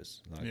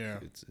horrendous. Like,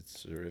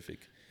 it's horrific.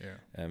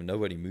 Yeah.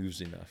 Nobody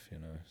moves enough. You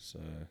know, so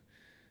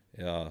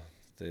yeah,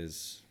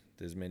 there's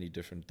many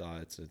different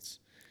diets.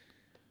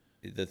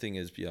 The thing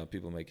is,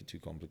 people make it too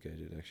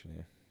complicated,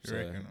 actually.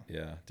 So,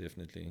 yeah,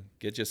 definitely.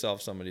 Get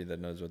yourself somebody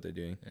that knows what they're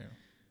doing. Yeah.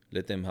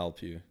 Let them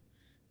help you.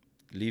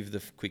 Leave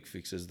the quick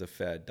fixes, the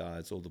fad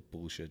diets, all the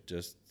bullshit.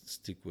 Just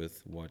stick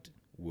with what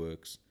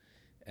works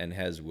and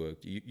has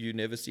worked. You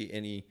never see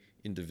any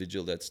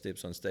individual that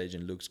steps on stage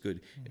and looks good.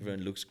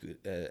 Everyone looks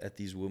good at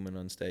these women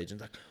on stage and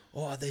like,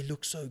 oh, they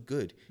look so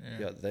good.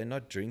 Yeah, they're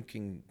not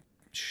drinking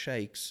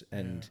shakes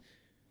and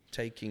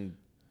taking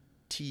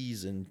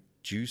teas and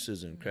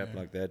juices and crap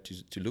like that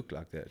to look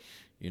like that.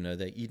 You know,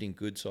 they're eating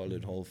good,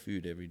 solid, whole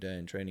food every day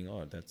and training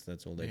hard.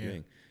 That's all they're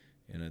doing.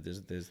 You know,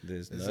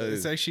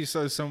 it's actually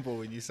so simple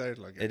when you say it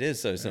like that. It is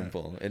so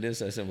simple. It is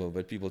so simple,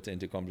 but people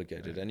tend to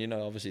complicate it. And, you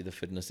know, obviously the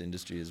fitness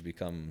industry has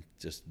become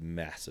just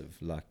massive.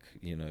 Like,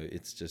 you know,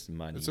 it's just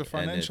money. It's a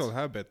financial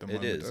hub at the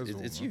moment. It is.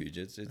 It's huge.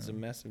 It's a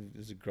massive,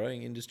 it's a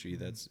growing industry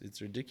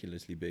it's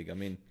ridiculously big. I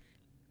mean,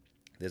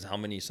 there's how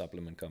many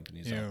supplement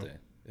companies out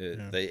there?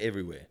 They're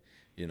everywhere,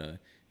 you know,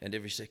 and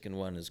every second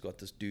one has got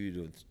this dude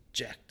who's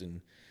jacked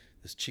and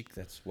this chick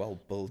that's well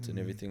built and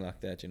everything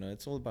like that. You know,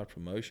 it's all about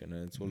promotion,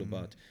 and it's all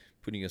about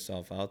putting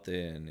yourself out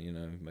there and, you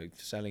know,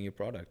 selling your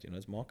product. You know,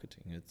 it's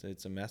marketing.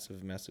 It's a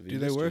massive industry. Do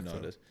they work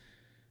nowadays.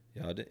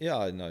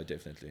 No,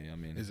 definitely. I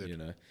mean,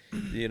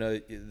 you know,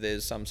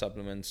 there's some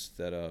supplements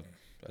that are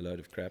a load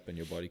of crap and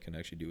your body can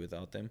actually do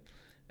without them,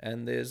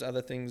 and there's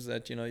other things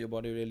that, you know, your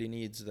body really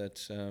needs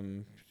that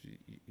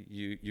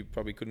you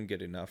probably couldn't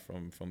get enough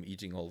from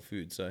eating whole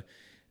food. So,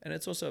 and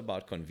it's also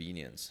about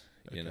convenience.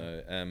 You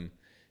know,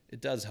 it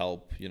does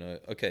help, you know.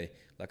 Okay,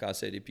 like I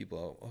say to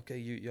people, okay,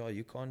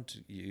 you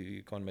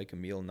can't make a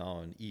meal now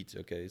and eat.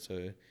 Okay, so,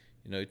 you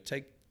know,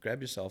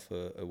 grab yourself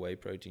a whey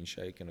protein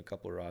shake and a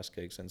couple of rice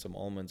cakes and some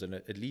almonds, and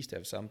at least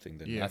have something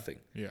than nothing.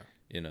 Yeah.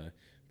 You know,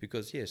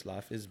 because yes,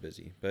 life is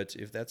busy, but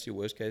if that's your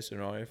worst case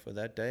scenario for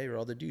that day,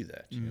 rather do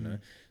that. You know,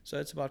 so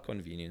it's about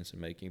convenience and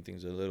making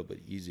things a little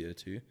bit easier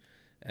too.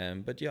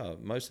 But yeah,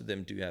 most of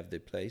them do have their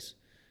place.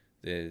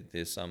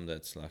 There's some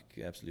that's like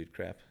absolute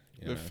crap.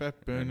 The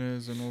fat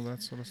burners and all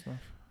that sort of stuff.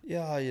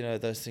 Yeah, you know,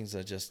 those things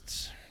are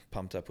just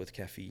pumped up with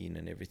caffeine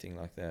and everything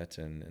like that,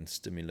 and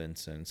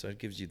stimulants, and so it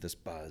gives you this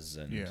buzz,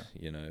 and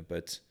you know.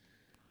 But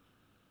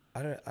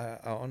I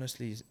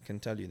honestly can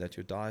tell you that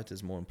your diet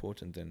is more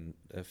important than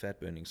a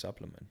fat burning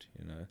supplement.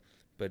 You know,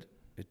 but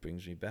it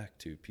brings me back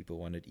to people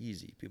want it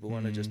easy. People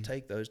want to just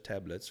take those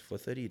tablets for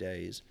 30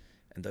 days.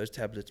 And those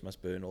tablets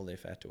must burn all their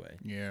fat away.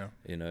 Yeah.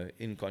 You know,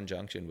 in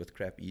conjunction with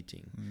crap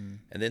eating.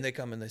 And then they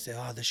come and they say,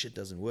 oh, this shit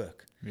doesn't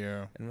work.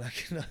 Yeah. And I'm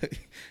like,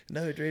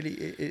 no, it really,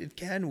 it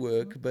can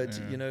work,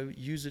 but, you know,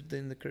 use it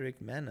in the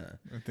correct manner.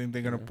 I think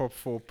they're going to pop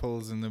 4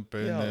 pills and then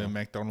burn the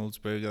McDonald's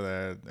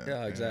burger.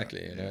 Yeah,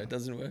 exactly. You know, it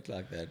doesn't work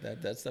like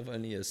that. That stuff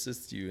only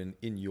assists you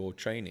in your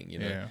training, you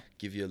know,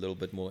 give you a little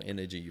bit more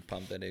energy. You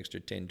pump that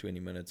extra 10, 20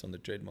 minutes on the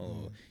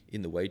treadmill or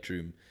in the weight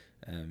room,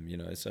 you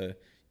know, so...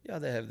 Yeah,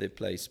 they have their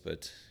place,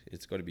 but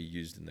it's got to be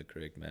used in the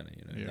correct manner.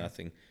 You know,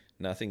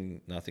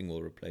 nothing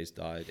will replace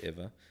diet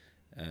ever.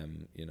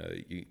 You know,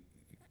 you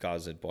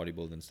guys that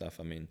bodybuild and stuff.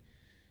 I mean,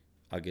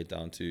 I get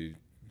down to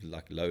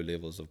like low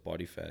levels of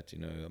body fat. You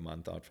know, a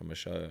month out from a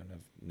show, and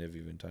I've never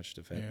even touched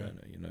a fat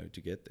burner. You know,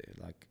 to get there,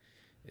 like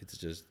it's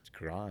just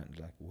grind,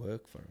 like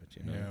work for it.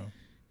 You know,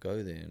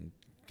 go there and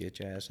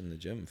get your ass in the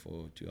gym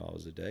for 2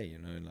 hours a day. You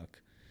know, like.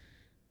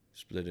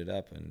 Split it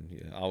up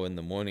and hour in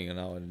the morning, an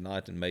hour at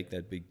night, and make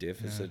that big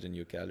deficit in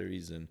your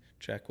calories and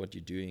track what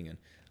you're doing. And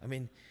I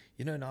mean,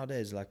 you know,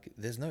 nowadays, like,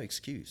 there's no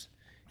excuse.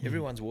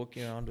 Everyone's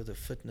walking around with a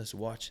fitness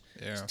watch.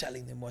 Yeah. It's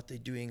telling them what they're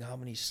doing, how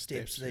many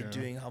steps they're yeah.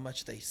 doing, how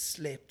much they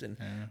slept, and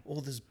Yeah.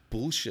 all this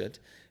bullshit.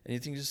 And you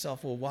think to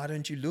yourself, well, why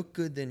don't you look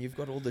good then? You've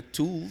got all the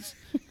tools,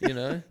 you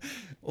know,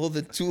 all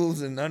the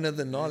tools and none of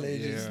the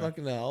knowledge. It's Yeah. not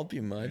going to help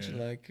you much. Yeah.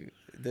 Like,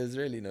 there's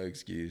really no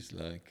excuse.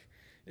 Like,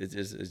 it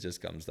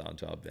just comes down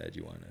to how bad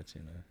you want it,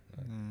 you know.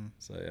 Like,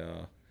 So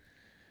yeah.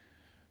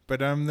 But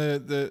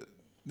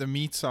the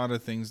meat side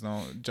of things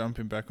now,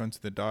 jumping back onto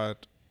the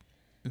diet,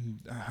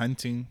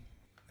 hunting,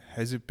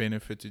 has it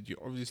benefited you?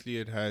 Obviously,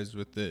 it has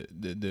with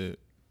the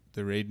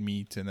red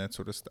meat and that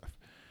sort of stuff.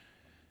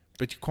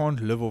 But you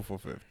can't live off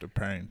of it,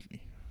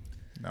 apparently.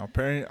 Now,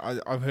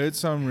 apparently, I've heard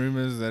some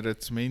rumors that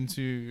it's meant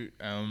to,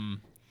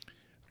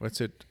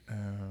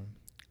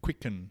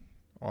 quicken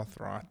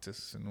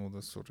arthritis and all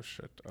this sort of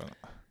shit.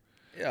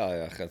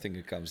 Yeah, I think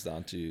it comes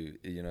down to,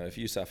 you know, if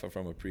you suffer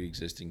from a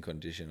pre-existing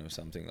condition or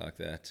something like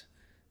that,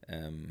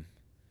 then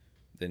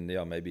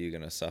yeah, maybe you're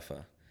going to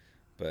suffer.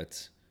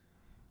 But,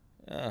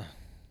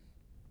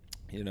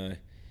 you know,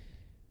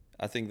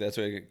 I think that's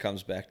where it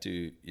comes back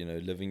to, you know,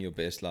 living your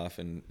best life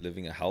and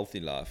living a healthy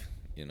life.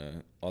 You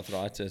know,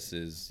 arthritis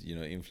is, you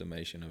know,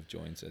 inflammation of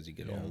joints as you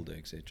get older,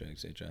 etc.,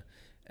 etc.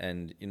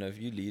 And, you know, if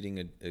you're leading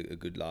a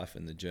good life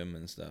in the gym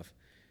and stuff,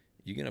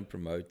 you're going to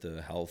promote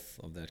the health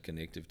of that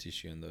connective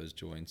tissue and those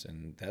joints,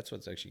 and that's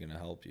what's actually going to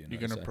help you. You're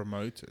going to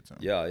promote it. Huh?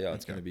 Yeah,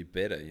 it's going to be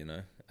better, you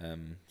know.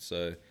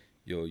 So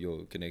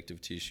your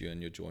connective tissue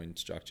and your joint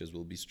structures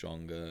will be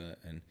stronger,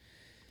 and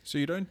so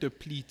you don't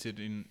deplete it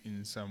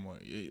in some way.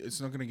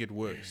 It's not going to get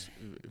worse.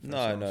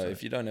 No.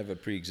 If you don't have a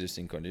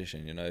pre-existing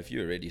condition, you know, if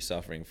you're already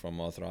suffering from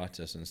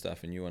arthritis and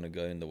stuff, and you want to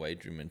go in the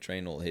weight room and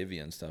train all heavy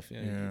and stuff,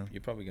 you know, you're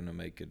probably going to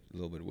make it a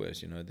little bit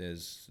worse. You know,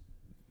 there's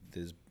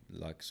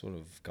like sort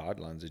of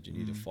guidelines that you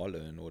need to follow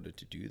in order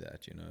to do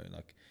that. You know,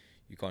 like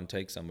you can't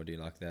take somebody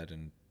like that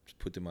and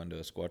put them under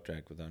a squat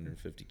rack with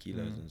 150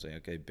 kilos and say,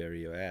 okay,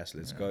 bury your ass,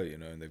 let's go, you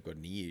know, and they've got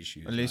knee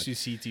issues. Unless you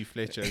CT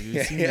Fletcher. Have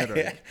you seen that?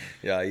 Right?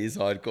 Yeah, he's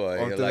hardcore.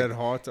 After that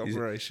heart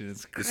operation,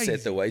 it's crazy.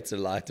 Set the weights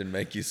alight and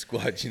make you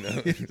squat, you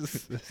know.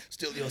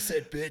 Still your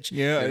set, bitch.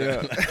 Yeah, you know, yeah.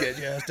 Like, get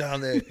your ass down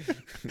there.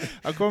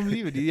 I can't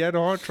believe it. He had a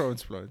heart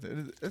transplant.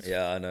 It's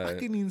I know.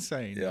 fucking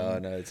insane. Yeah, I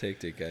know. It's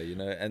hectic, you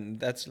know. And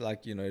that's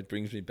like, you know, it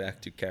brings me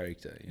back to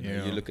character. You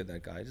know, you look at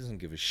that guy, he doesn't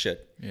give a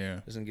shit.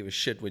 Yeah. Doesn't give a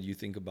shit what you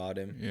think about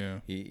him. Yeah.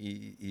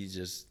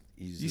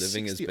 He's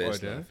living his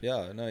best life.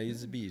 Yeah, no,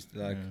 he's a beast.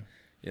 Like,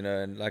 you know,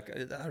 and like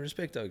I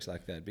respect Oaks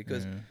like that,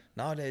 because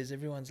nowadays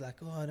everyone's like,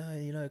 oh no,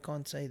 you know,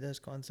 can't say this,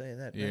 can't say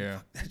that. Man, Yeah.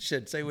 fuck that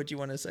shit. Say what you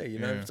want to say. You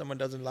know, if someone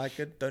doesn't like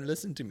it, don't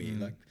listen to me.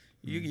 Like,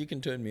 you can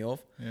turn me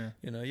off. Yeah.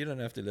 You know, you don't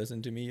have to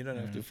listen to me. You don't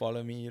have to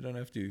follow me. You don't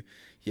have to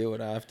hear what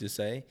I have to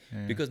say.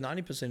 Because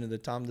 90% of the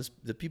time,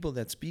 the people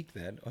that speak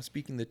that are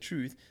speaking the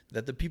truth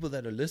that the people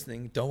that are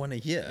listening don't want to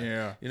hear.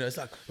 Yeah. You know, it's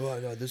like, oh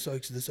no, this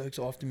Oaks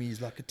after me. He's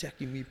like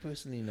attacking me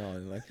personally now.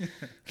 And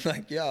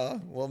like, yeah,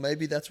 well,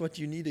 maybe that's what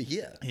you need to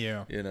hear.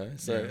 Yeah. You know,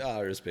 so I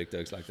respect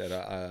Oaks like that.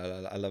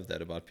 I love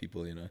that about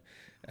people, you know.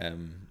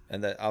 And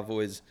that I've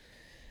always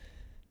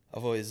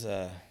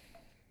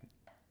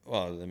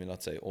well, let me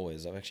not say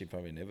always. I've actually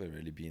probably never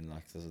really been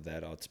like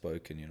that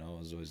outspoken, you know. I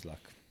was always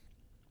like,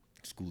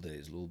 school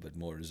days, a little bit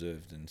more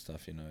reserved and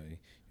stuff, you know.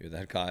 You're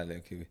that guy,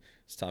 like,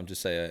 it's time to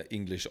say an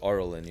English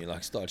oral and you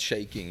like start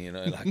shaking, you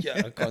know, like,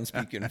 I can't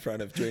speak in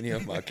front of 20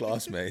 of my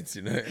classmates,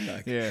 you know,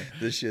 like,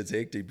 this shit's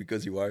hectic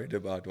because you're worried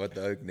about what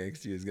the oak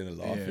next to you is going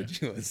to laugh at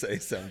you and say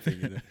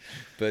something, you know.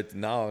 But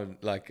now,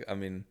 like, I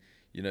mean,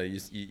 you know,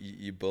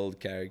 you build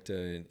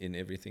character in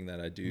everything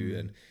that I do,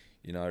 and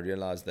you know, I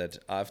realize that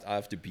I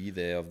have to be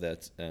there of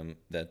that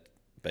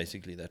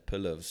basically that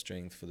pillar of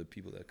strength for the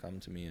people that come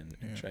to me and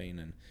train,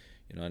 and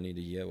you know, I need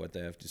to hear what they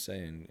have to say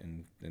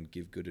and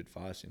give good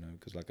advice, you know,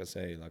 because like I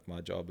say, like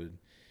my job,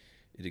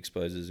 it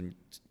exposes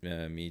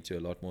me to a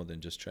lot more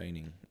than just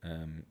training.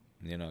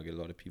 You know, I get a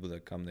lot of people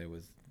that come there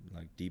with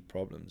like deep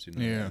problems, you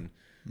know, and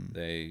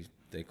they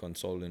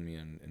console in me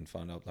and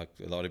find out, like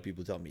a lot of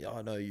people tell me,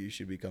 oh no, you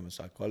should become a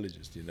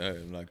psychologist, you know,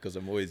 and like, because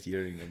I'm always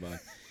hearing about,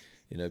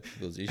 you know,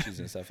 people's issues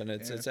and stuff, and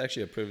it's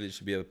actually a privilege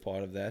to be a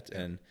part of that.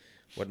 And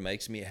what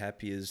makes me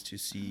happy is to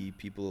see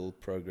people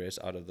progress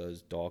out of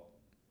those dark,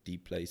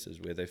 deep places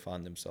where they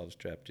find themselves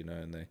trapped, you know,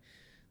 and they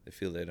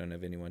feel they don't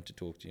have anyone to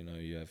talk to. You know,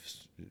 you have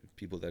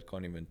people that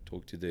can't even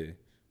talk to their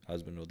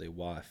husband or their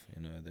wife,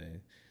 you know,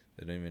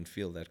 they don't even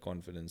feel that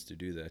confidence to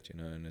do that,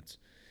 you know, and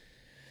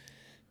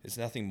it's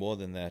nothing more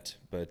than that,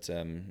 but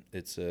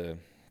it's a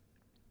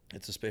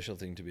special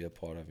thing to be a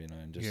part of, you know,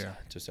 and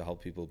just to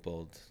help people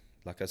build.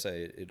 Like I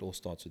say, it all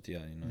starts with you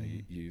know,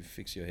 you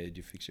fix your head,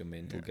 you fix your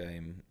mental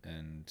game,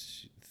 and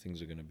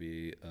things are going to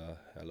be a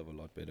hell of a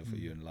lot better for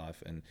you in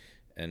life.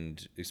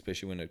 And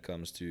especially when it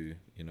comes to,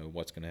 you know,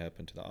 what's going to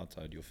happen to the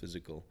outside, your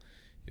physical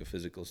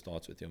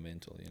starts with your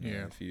mental, you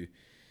know. If you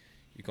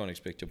can't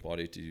expect your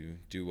body to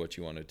do what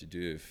you want it to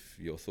do if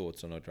your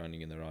thoughts are not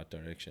running in the right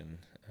direction.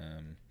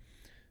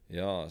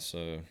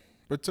 So.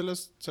 But tell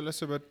us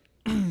about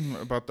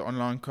about the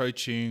online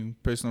coaching,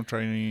 personal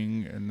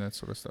training, and that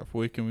sort of stuff.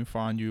 Where can we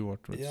find you?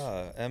 What's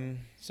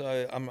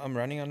So I'm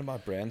running under my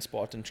brand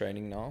Spartan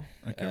Training now.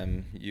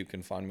 Okay. You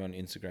can find me on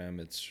Instagram.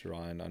 It's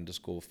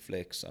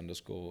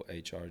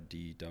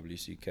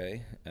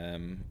Ryan_Flex_HRDWCK.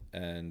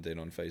 And then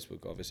on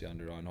Facebook, obviously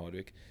under Ryan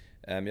Hardwick.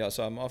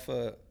 So I'm off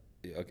I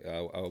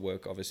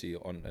work obviously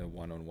on a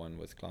one-on-one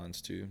with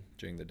clients too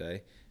during the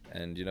day.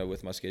 And,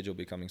 with my schedule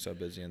becoming so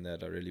busy and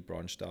that, I really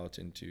branched out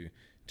into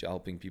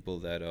helping people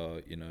that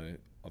are,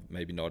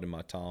 maybe not in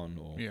my town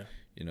or,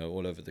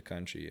 all over the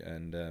country.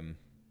 And,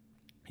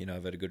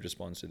 I've had a good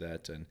response to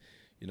that. And,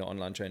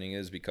 online training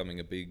is becoming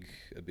a big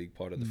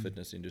part of the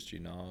fitness industry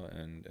now,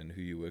 and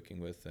who you're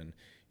working with, and,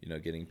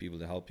 getting people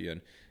to help you.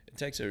 And it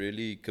takes a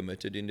really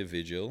committed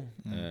individual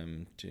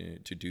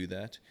to do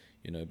that,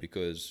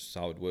 because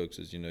how it works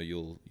is,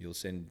 you'll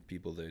send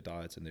people their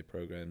diets and their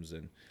programs,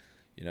 and,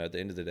 at the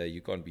end of the day,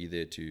 you can't be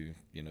there to,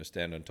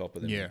 stand on top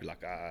of them and be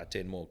like,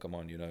 10 more, come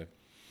on,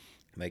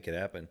 make it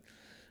happen.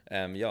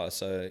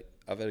 So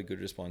I've had a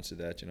good response to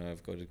that.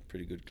 I've got a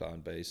pretty good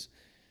client base.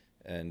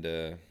 And,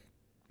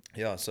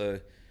 so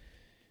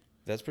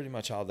that's pretty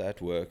much how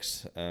that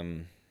works.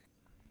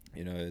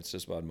 It's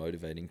just about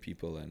motivating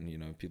people,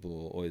 and, people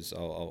will always,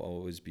 I'll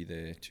always be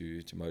there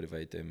to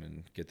motivate them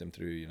and get them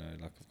through.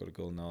 Like I've got a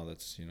girl now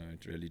that's,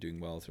 really doing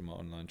well through my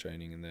online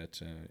training and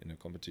that,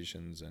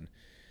 competitions. And,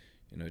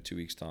 2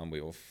 weeks time,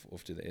 we're off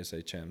to the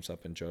SA champs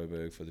up in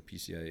Joburg for the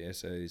PCA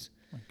essays.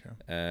 Okay.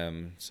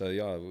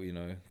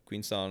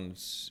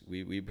 Queenstown's,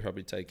 we're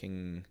probably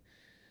taking,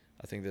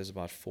 I think there's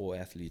about 4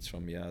 athletes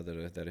from here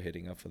that are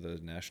heading up for the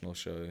national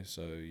show.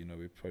 So,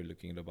 we're probably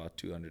looking at about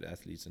 200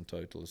 athletes in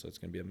total. So it's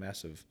going to be a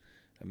massive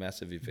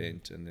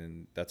event. And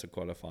then that's a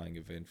qualifying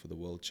event for the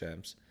world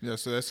champs. Yeah,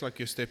 so that's like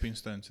your stepping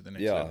stone to the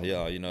next level.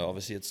 Yeah,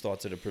 obviously it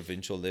starts at a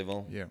provincial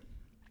level. Yeah.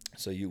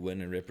 So you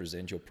win and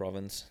represent your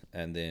province,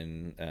 and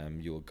then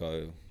you'll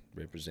go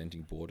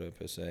representing border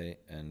per se,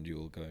 and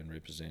you'll go and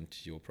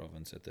represent your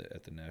province at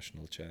the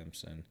national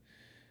champs. And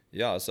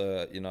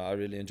so I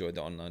really enjoyed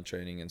the online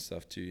training and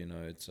stuff too.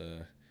 It's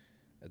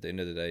at the end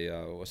of the day,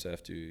 I also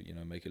have to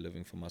make a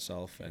living for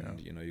myself, and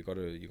you got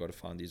to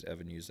find these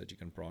avenues that you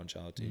can branch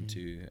out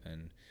into.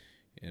 And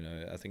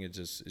I think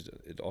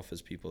it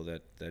offers people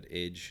that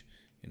edge,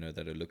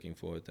 that are looking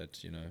for it,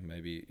 that,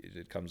 maybe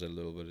it comes at a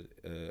little bit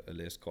a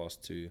less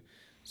cost too.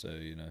 So,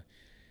 it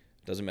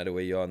doesn't matter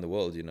where you are in the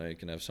world, you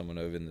can have someone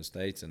over in the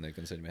States and they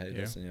can say to me, hey,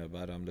 listen,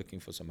 but I'm looking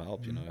for some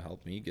help,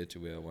 help me get to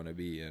where I want to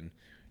be. And,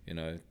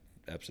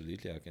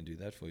 absolutely, I can do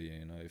that for you.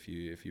 If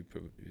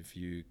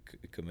you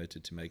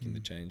committed to making the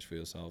change for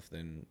yourself,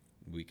 then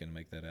we can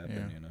make that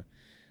happen,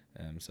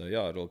 So,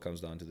 it all comes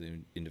down to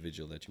the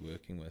individual that you're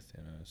working with,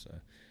 So,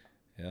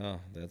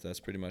 that's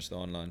pretty much the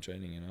online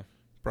training,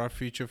 Bright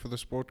future for the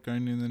sport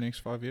going in the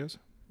next 5 years?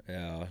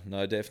 Yeah,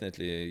 no,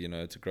 definitely.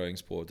 It's a growing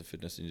sport. The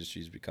fitness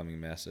industry is becoming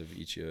massive.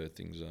 Each year,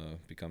 things are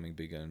becoming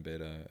bigger and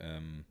better.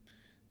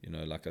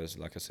 Like I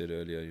said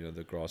earlier,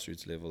 the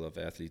grassroots level of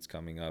athletes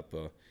coming up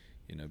are,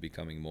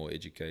 becoming more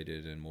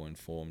educated and more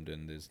informed.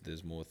 And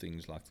there's more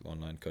things like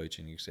online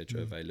coaching,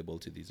 etc., available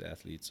to these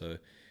athletes. So,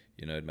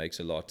 it makes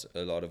a lot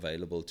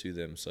available to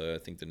them. So I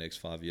think the next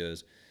 5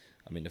 years,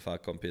 I mean, if I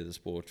compare the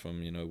sport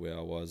from, where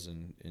I was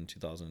in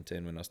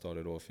 2010 when I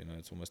started off,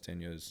 it's almost 10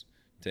 years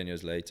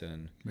later,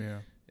 and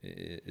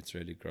it's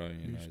really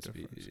grown,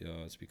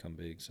 it's become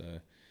big. So,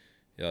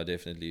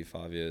 definitely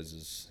 5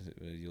 years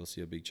you'll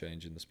see a big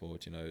change in the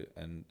sport,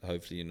 and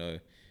hopefully,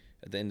 at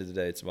the end of the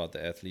day, it's about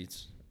the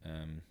athletes.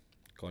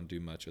 Can't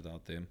do much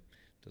without them.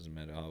 Doesn't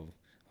matter how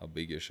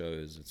big your show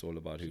is. It's all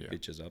about who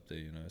pitches up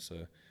there,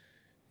 So,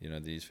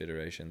 these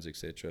federations,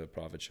 etc.,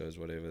 private shows,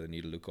 whatever, they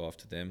need to look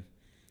after them.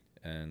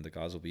 And the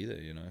guys will be there,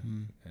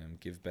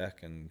 give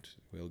back, and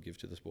we'll give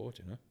to the sport,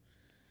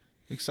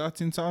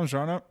 Exciting times,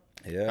 Rana.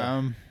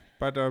 Yeah.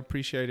 But I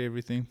appreciate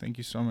everything. Thank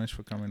you so much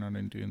for coming on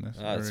and doing this.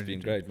 It's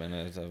been great, man.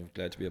 I'm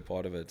glad to be a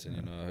part of it,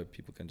 and I hope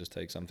people can just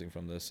take something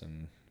from this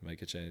and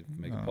make a change,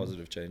 make a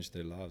positive change to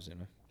their lives.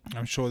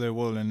 I'm sure they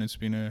will, and it's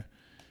been a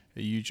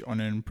huge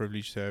honor and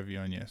privilege to have you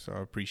on here. So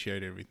I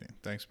appreciate everything.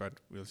 Thanks,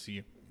 bud. We'll see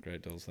you.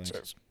 Great, Dolls. Thanks.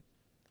 Cheers.